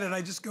of bed and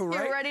I just go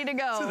right ready to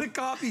go to the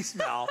coffee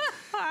smell.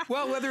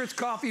 Well, whether it's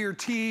coffee or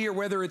tea or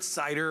whether it's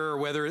cider or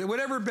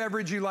whatever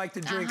beverage you like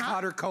to drink,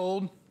 hot or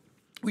cold,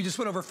 we just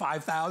went over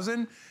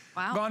 5,000.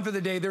 Wow. Gone for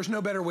the day. There's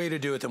no better way to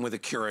do it than with a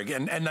Keurig.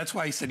 And that's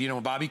why he said,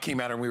 when Bobby came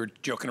out and we were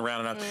joking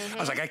around, and I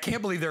was like, I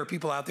can't believe there are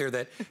people out there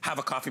that have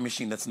a coffee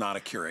machine that's not a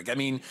Keurig. I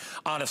mean,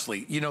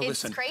 honestly,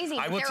 listen. It's crazy.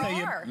 I will tell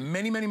you,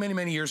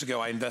 many years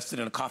ago, I invested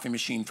in a coffee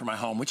machine for my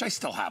home, which I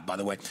still have, by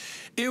the way.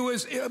 It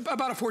was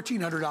about a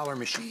 $1,400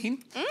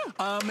 machine.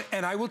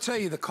 And I will tell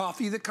you, the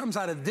coffee that comes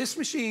out of this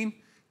machine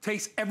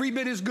tastes every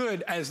bit as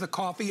good as the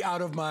coffee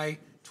out of my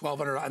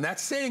 $1,200. And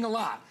that's saying a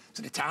lot. It's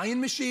an Italian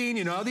machine.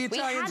 You know how the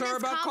Italians are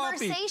about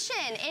coffee. We had this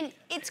conversation, and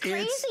it's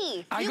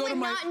crazy. You would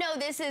not know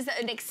this is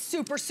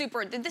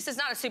this is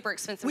not a super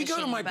expensive machine. We go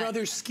to my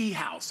brother's ski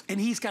house, and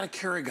he's got a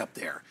Keurig up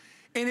there.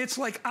 And it's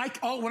like,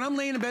 when I'm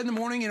laying in bed in the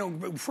morning,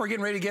 before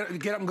getting ready to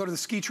get up and go to the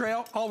ski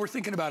trail, all we're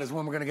thinking about is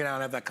when we're gonna get out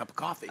and have that cup of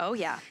coffee. Oh,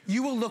 yeah.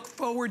 You will look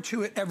forward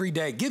to it every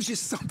day. Gives you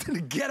something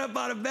to get up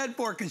out of bed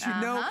for, because you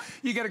know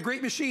you got a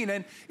great machine.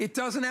 And it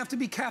doesn't have to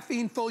be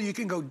caffeine full. You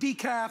can go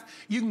decaf,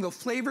 you can go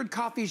flavored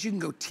coffees, you can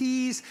go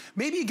teas.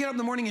 Maybe you get up in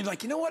the morning and you're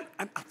like, you know what?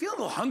 I'm feeling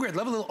a little hungry. I'd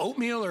love a little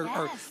oatmeal or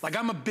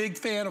I'm a big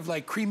fan of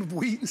cream of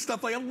wheat and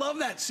stuff. I love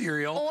that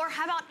cereal. Or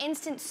how about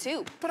instant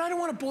soup? But I don't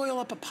want to boil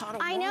up a pot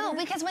of water. I know,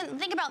 because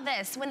think about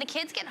this. When the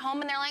kids get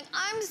home and they're like,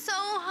 I'm so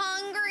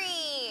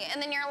hungry.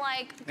 And then you're like,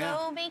 like,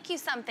 go make you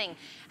something.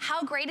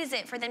 How great is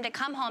it for them to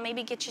come home,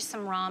 maybe get you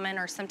some ramen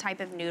or some type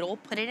of noodle,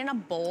 put it in a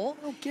bowl,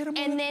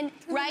 and then,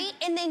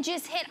 and then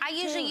just hit, I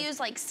usually use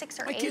like 6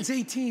 or 8. My kid's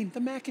 18, the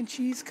mac and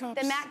cheese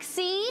cups. The mac,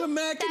 see? The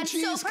mac and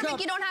cheese That's so perfect,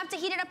 cup. You don't have to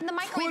heat it up in the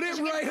microwave. Put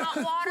it right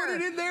hot water. Put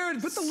it in there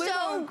and put the lid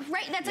on. So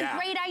great, that's a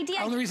great idea.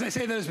 The only reason I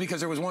say that is because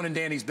there was one in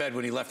Danny's bed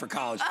when he left for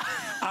college.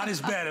 On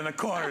his bed in the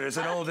corner, there's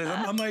an old,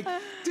 I'm like,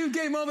 dude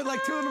came home at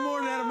like 2 in the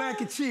morning and had a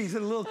mac and cheese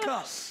in a little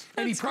cup.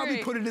 And he probably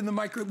put it in the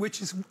microwave,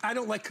 which is, I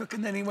don't like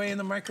cooking anyway in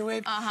the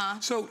microwave.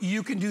 So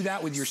you can do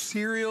that with your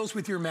cereals,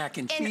 with your mac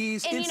and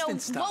cheese, and instant you know,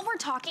 stuff. what we're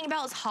talking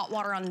about is hot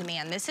water on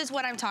demand. This is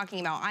what I'm talking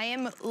about. I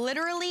am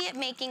literally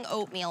making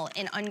oatmeal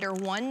in under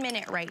 1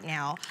 minute right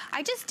now.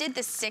 I just did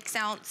the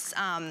 6-ounce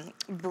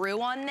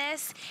brew on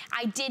this.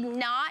 I did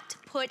not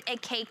put a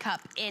K-cup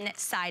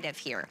inside of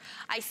here.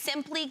 I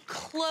simply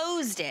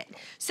closed it.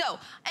 So,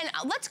 and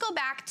let's go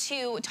back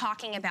to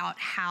talking about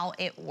how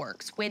it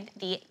works with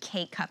the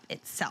K-cup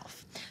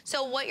itself.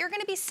 So what you're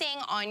gonna be seeing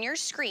on your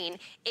screen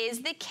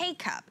is the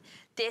K-cup.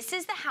 This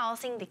is the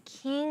housing, the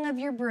king of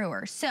your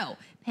brewer. So,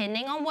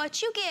 depending on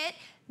what you get,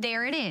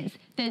 there it is.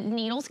 The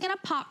needle's gonna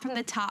pop from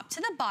the top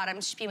to the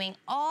bottom, spewing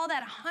all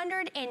that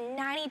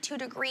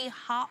 192-degree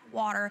hot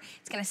water.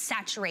 It's gonna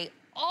saturate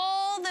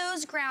all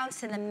those grounds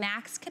to the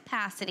max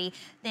capacity,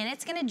 then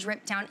it's gonna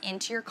drip down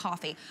into your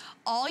coffee.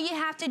 All you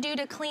have to do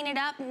to clean it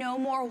up, no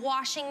more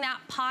washing that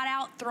pot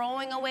out,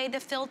 throwing away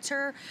the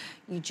filter.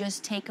 You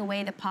just take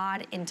away the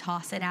pod and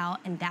toss it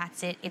out, and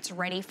that's it. It's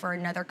ready for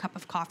another cup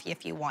of coffee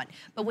if you want.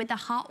 But with the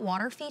hot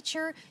water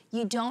feature,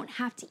 you don't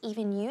have to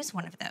even use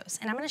one of those.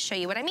 And I'm gonna show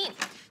you what I mean.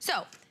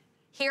 So,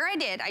 here I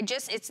did,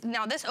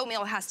 now this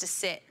oatmeal has to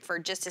sit for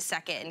just a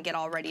second and get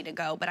all ready to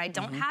go, but I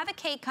don't have a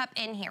K-cup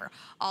in here.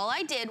 All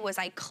I did was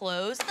I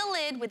closed the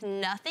lid with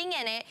nothing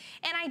in it,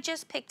 and I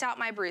just picked out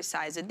my brew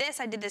size. With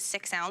this, I did this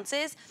 6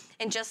 ounces,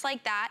 and just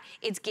like that,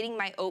 it's getting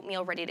my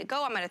oatmeal ready to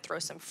go. I'm gonna throw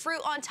some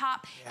fruit on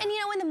top. And you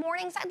know, in the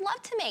mornings, I'd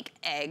love to make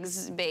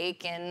eggs,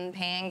 bacon,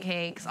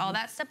 pancakes, all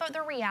that stuff, but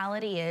the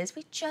reality is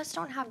we just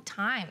don't have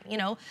time, you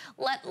know,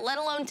 let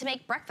alone to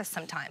make breakfast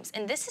sometimes.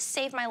 And this has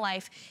saved my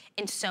life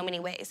in so many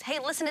ways. Hey,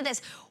 listen to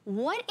this.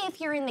 What if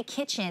you're in the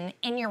kitchen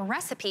and your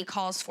recipe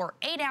calls for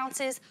 8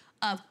 ounces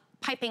of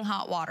piping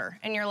hot water?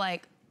 And you're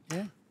like,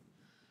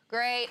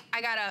 great,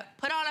 I gotta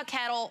put on a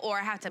kettle or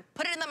I have to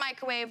put it in the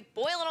microwave,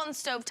 boil it on the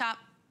stovetop.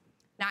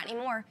 Not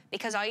anymore,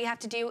 because all you have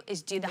to do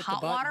is do the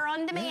hot water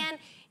on demand,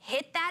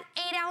 hit that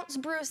 8-ounce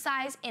brew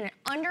size in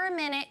under a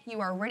minute, you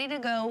are ready to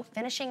go,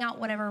 finishing out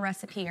whatever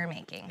recipe you're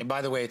making. And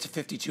by the way, it's a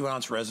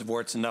 52-ounce reservoir.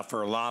 It's enough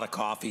for a lot of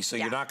coffee, so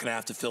you're not gonna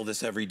have to fill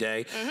this every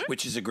day,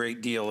 which is a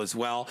great deal as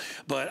well.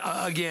 But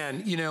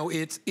again, you know,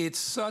 it's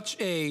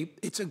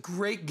a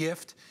great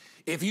gift.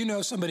 If you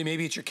know somebody,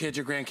 maybe it's your kids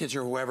or grandkids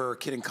or whoever, a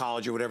kid in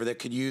college or whatever, that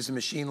could use a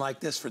machine like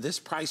this for this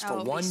price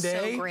for one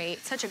day. So great,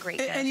 such a great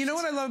gift. And you know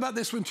what I love about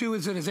this one too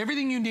is it has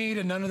everything you need,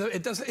 and none of the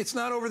it's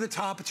not over the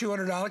top of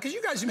 $200 because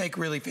you guys make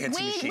really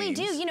fancy machines. We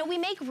do. You know, we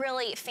make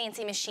really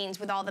fancy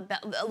machines with all the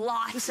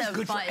lots this of is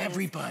good buttons. for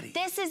everybody.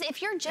 This is,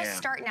 if you're just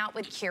starting out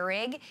with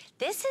Keurig,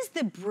 this is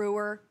the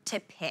brewer to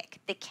pick,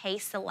 the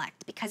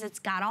K-Select, because it's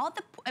got all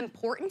the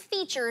important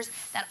features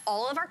that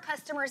all of our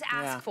customers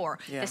ask for.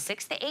 The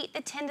 6 to 8,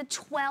 the 10 to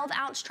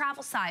 12-ounce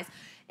travel size.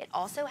 It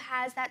also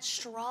has that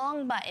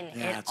strong button.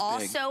 It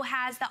also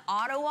has the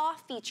auto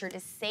off feature to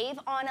save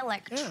on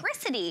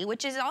electricity,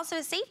 which is also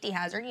a safety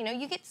hazard. You know,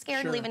 you get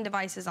scared leaving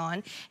devices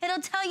on. It'll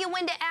tell you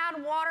when to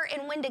add water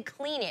and when to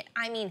clean it.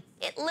 I mean,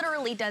 it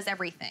literally does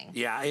everything.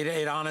 Yeah,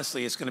 it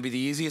honestly, it's gonna be the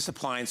easiest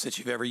appliance that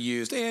you've ever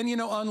used. And you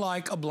know,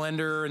 unlike a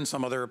blender and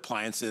some other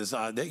appliances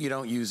that you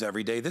don't use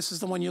every day, this is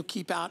the one you'll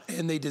keep out,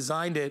 and they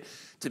designed it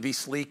to be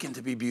sleek and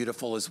to be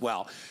beautiful as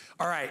well.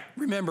 All right,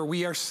 remember,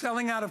 we are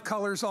selling out of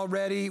colors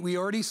already. We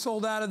already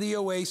sold out of the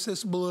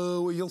Oasis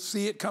Blue. You'll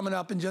see it coming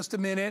up in just a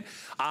minute.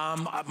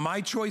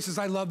 My choices,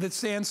 I love the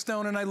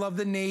sandstone and I love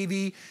the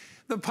navy.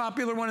 The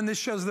popular one in this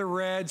show is the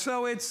red.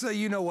 So it's,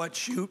 you know what,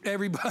 shoot,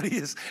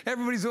 everybody's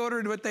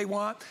ordering what they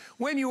want.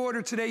 When you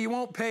order today, you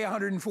won't pay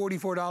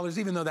 $144,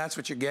 even though that's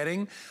what you're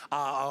getting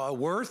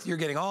worth. You're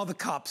getting all the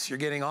cups. You're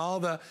getting all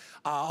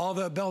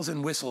the bells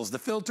and whistles, the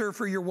filter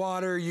for your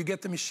water. You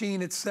get the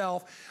machine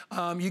itself.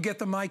 You get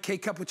the My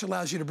K-Cup, which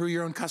allows you to brew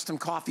your own custom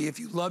coffee if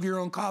you love your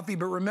own coffee.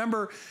 But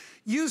remember,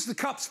 use the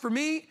cups. For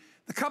me,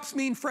 the cups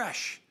mean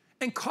fresh.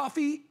 And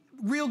coffee,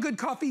 real good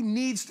coffee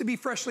needs to be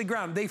freshly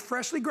ground. They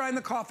freshly grind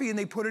the coffee and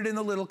they put it in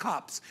the little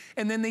cups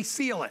and then they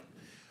seal it,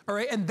 all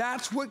right? And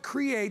that's what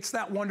creates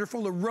that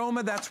wonderful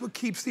aroma. That's what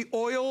keeps the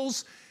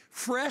oils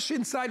fresh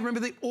inside.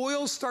 Remember, the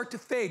oils start to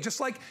fade, just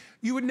like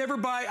you would never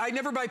buy, I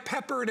never buy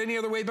pepper in any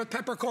other way but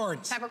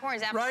peppercorns.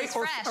 Peppercorns, right? It's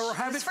fresh. Or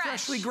have it's it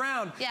freshly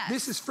ground. Yes.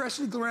 This is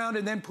freshly ground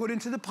and then put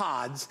into the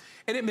pods,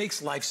 and it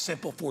makes life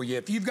simple for you.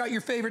 If you've got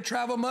your favorite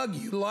travel mug,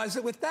 utilize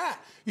it with that.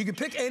 You can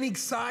pick any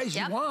size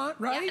you want,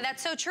 right? Yeah,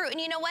 that's so true. And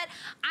you know what?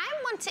 I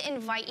want to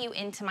invite you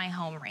into my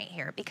home right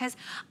here because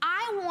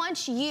I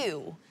want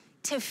you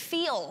to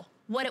feel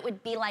what it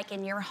would be like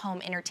in your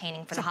home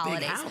entertaining for the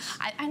holidays.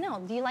 I know.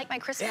 Do you like my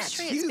Christmas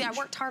tree? Huge. I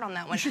worked hard on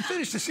that one. You should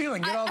finish the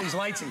ceiling, get all these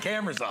lights and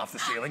cameras off the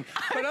ceiling.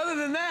 But other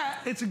than that,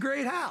 it's a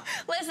great house.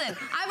 Listen,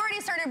 I've already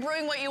started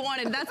brewing what you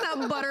wanted. That's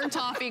that butter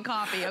toffee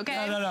coffee,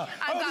 okay? No.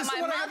 I've got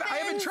my muffins. I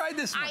haven't tried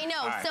this one. I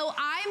know. Right. So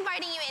I'm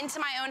inviting you into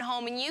my own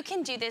home, and you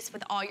can do this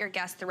with all your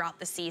guests throughout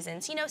the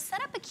seasons. You know,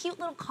 set up a cute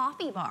little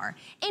coffee bar.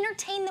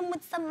 Entertain them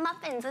with some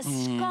muffins,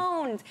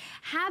 scones.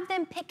 Have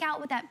them pick out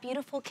with that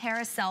beautiful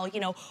carousel, you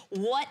know,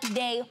 what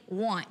they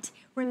want.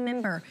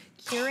 Remember,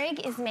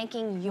 Keurig is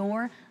making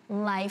your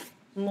life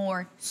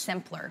more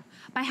simpler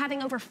by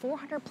having over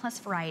 400 plus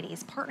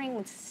varieties, partnering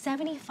with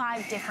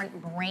 75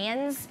 different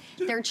brands.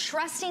 They're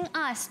trusting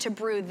us to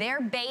brew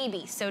their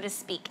baby, so to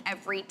speak,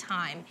 every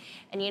time.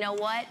 And you know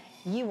what?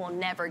 You will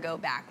never go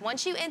back.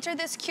 Once you enter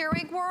this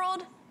Keurig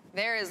world,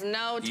 there is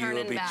no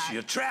turning back.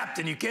 You're trapped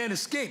and you can't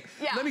escape.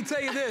 Yeah. Let me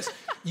tell you this.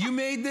 You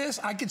made this,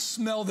 I could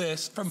smell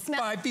this from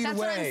 5 feet away. That's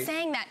what I'm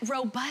saying, that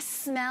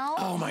robust smell.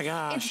 Oh my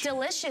gosh. It's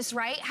delicious,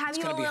 right? Have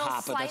you a little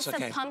slice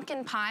of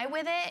pumpkin pie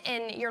with it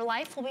and your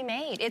life will be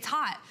made. It's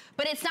hot,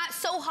 but it's not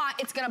so hot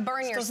it's gonna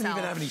burn yourself. It doesn't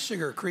even have any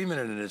sugar or cream in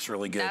it, and it's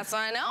really good. That's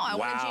what I know. I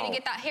wanted you to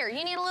get that. Here,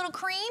 you need a little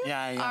cream?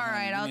 Yeah. All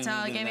right, I'll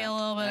tell you. Give me a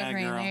little bit of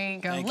cream. Girl. There you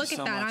go. Look at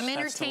that. I'm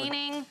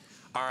entertaining.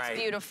 All right.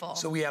 It's beautiful.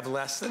 So we have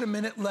less than a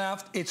minute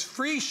left. It's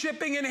free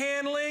shipping and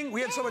handling.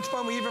 We had so much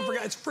fun, we even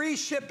forgot. It's free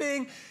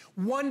shipping.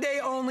 One day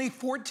only,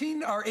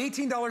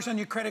 $18 on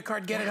your credit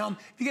card. Get it home.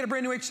 If you get a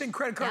brand new HSN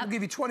credit card, we'll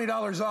give you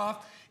 $20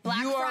 off.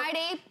 Black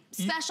Friday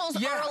specials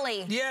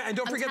early. Yeah, and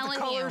don't forget the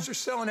colors are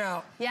selling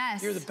out.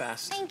 Yes. You're the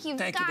best. Thank you,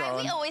 Thank you,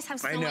 darling. We always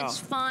have so much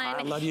fun.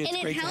 I love you. It's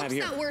and great to have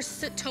you. And it helps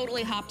that we're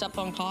totally hopped up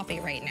on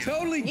coffee right now.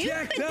 Totally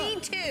jacked up. You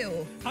could be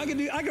too.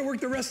 I can work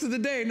the rest of the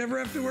day. Never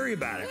have to worry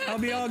about it. I'll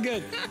be all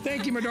good.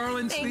 Thank you, my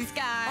darling. Thanks,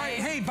 guys. All right,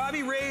 hey,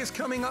 Bobby Ray is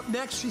coming up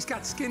next. She's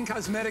got skin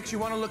cosmetics. You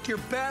want to look your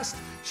best.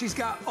 She's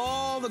got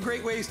all the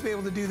great ways to be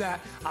able to do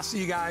that. I'll see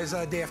you guys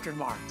day after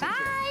tomorrow. Bye.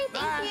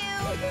 Thank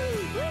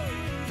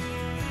you.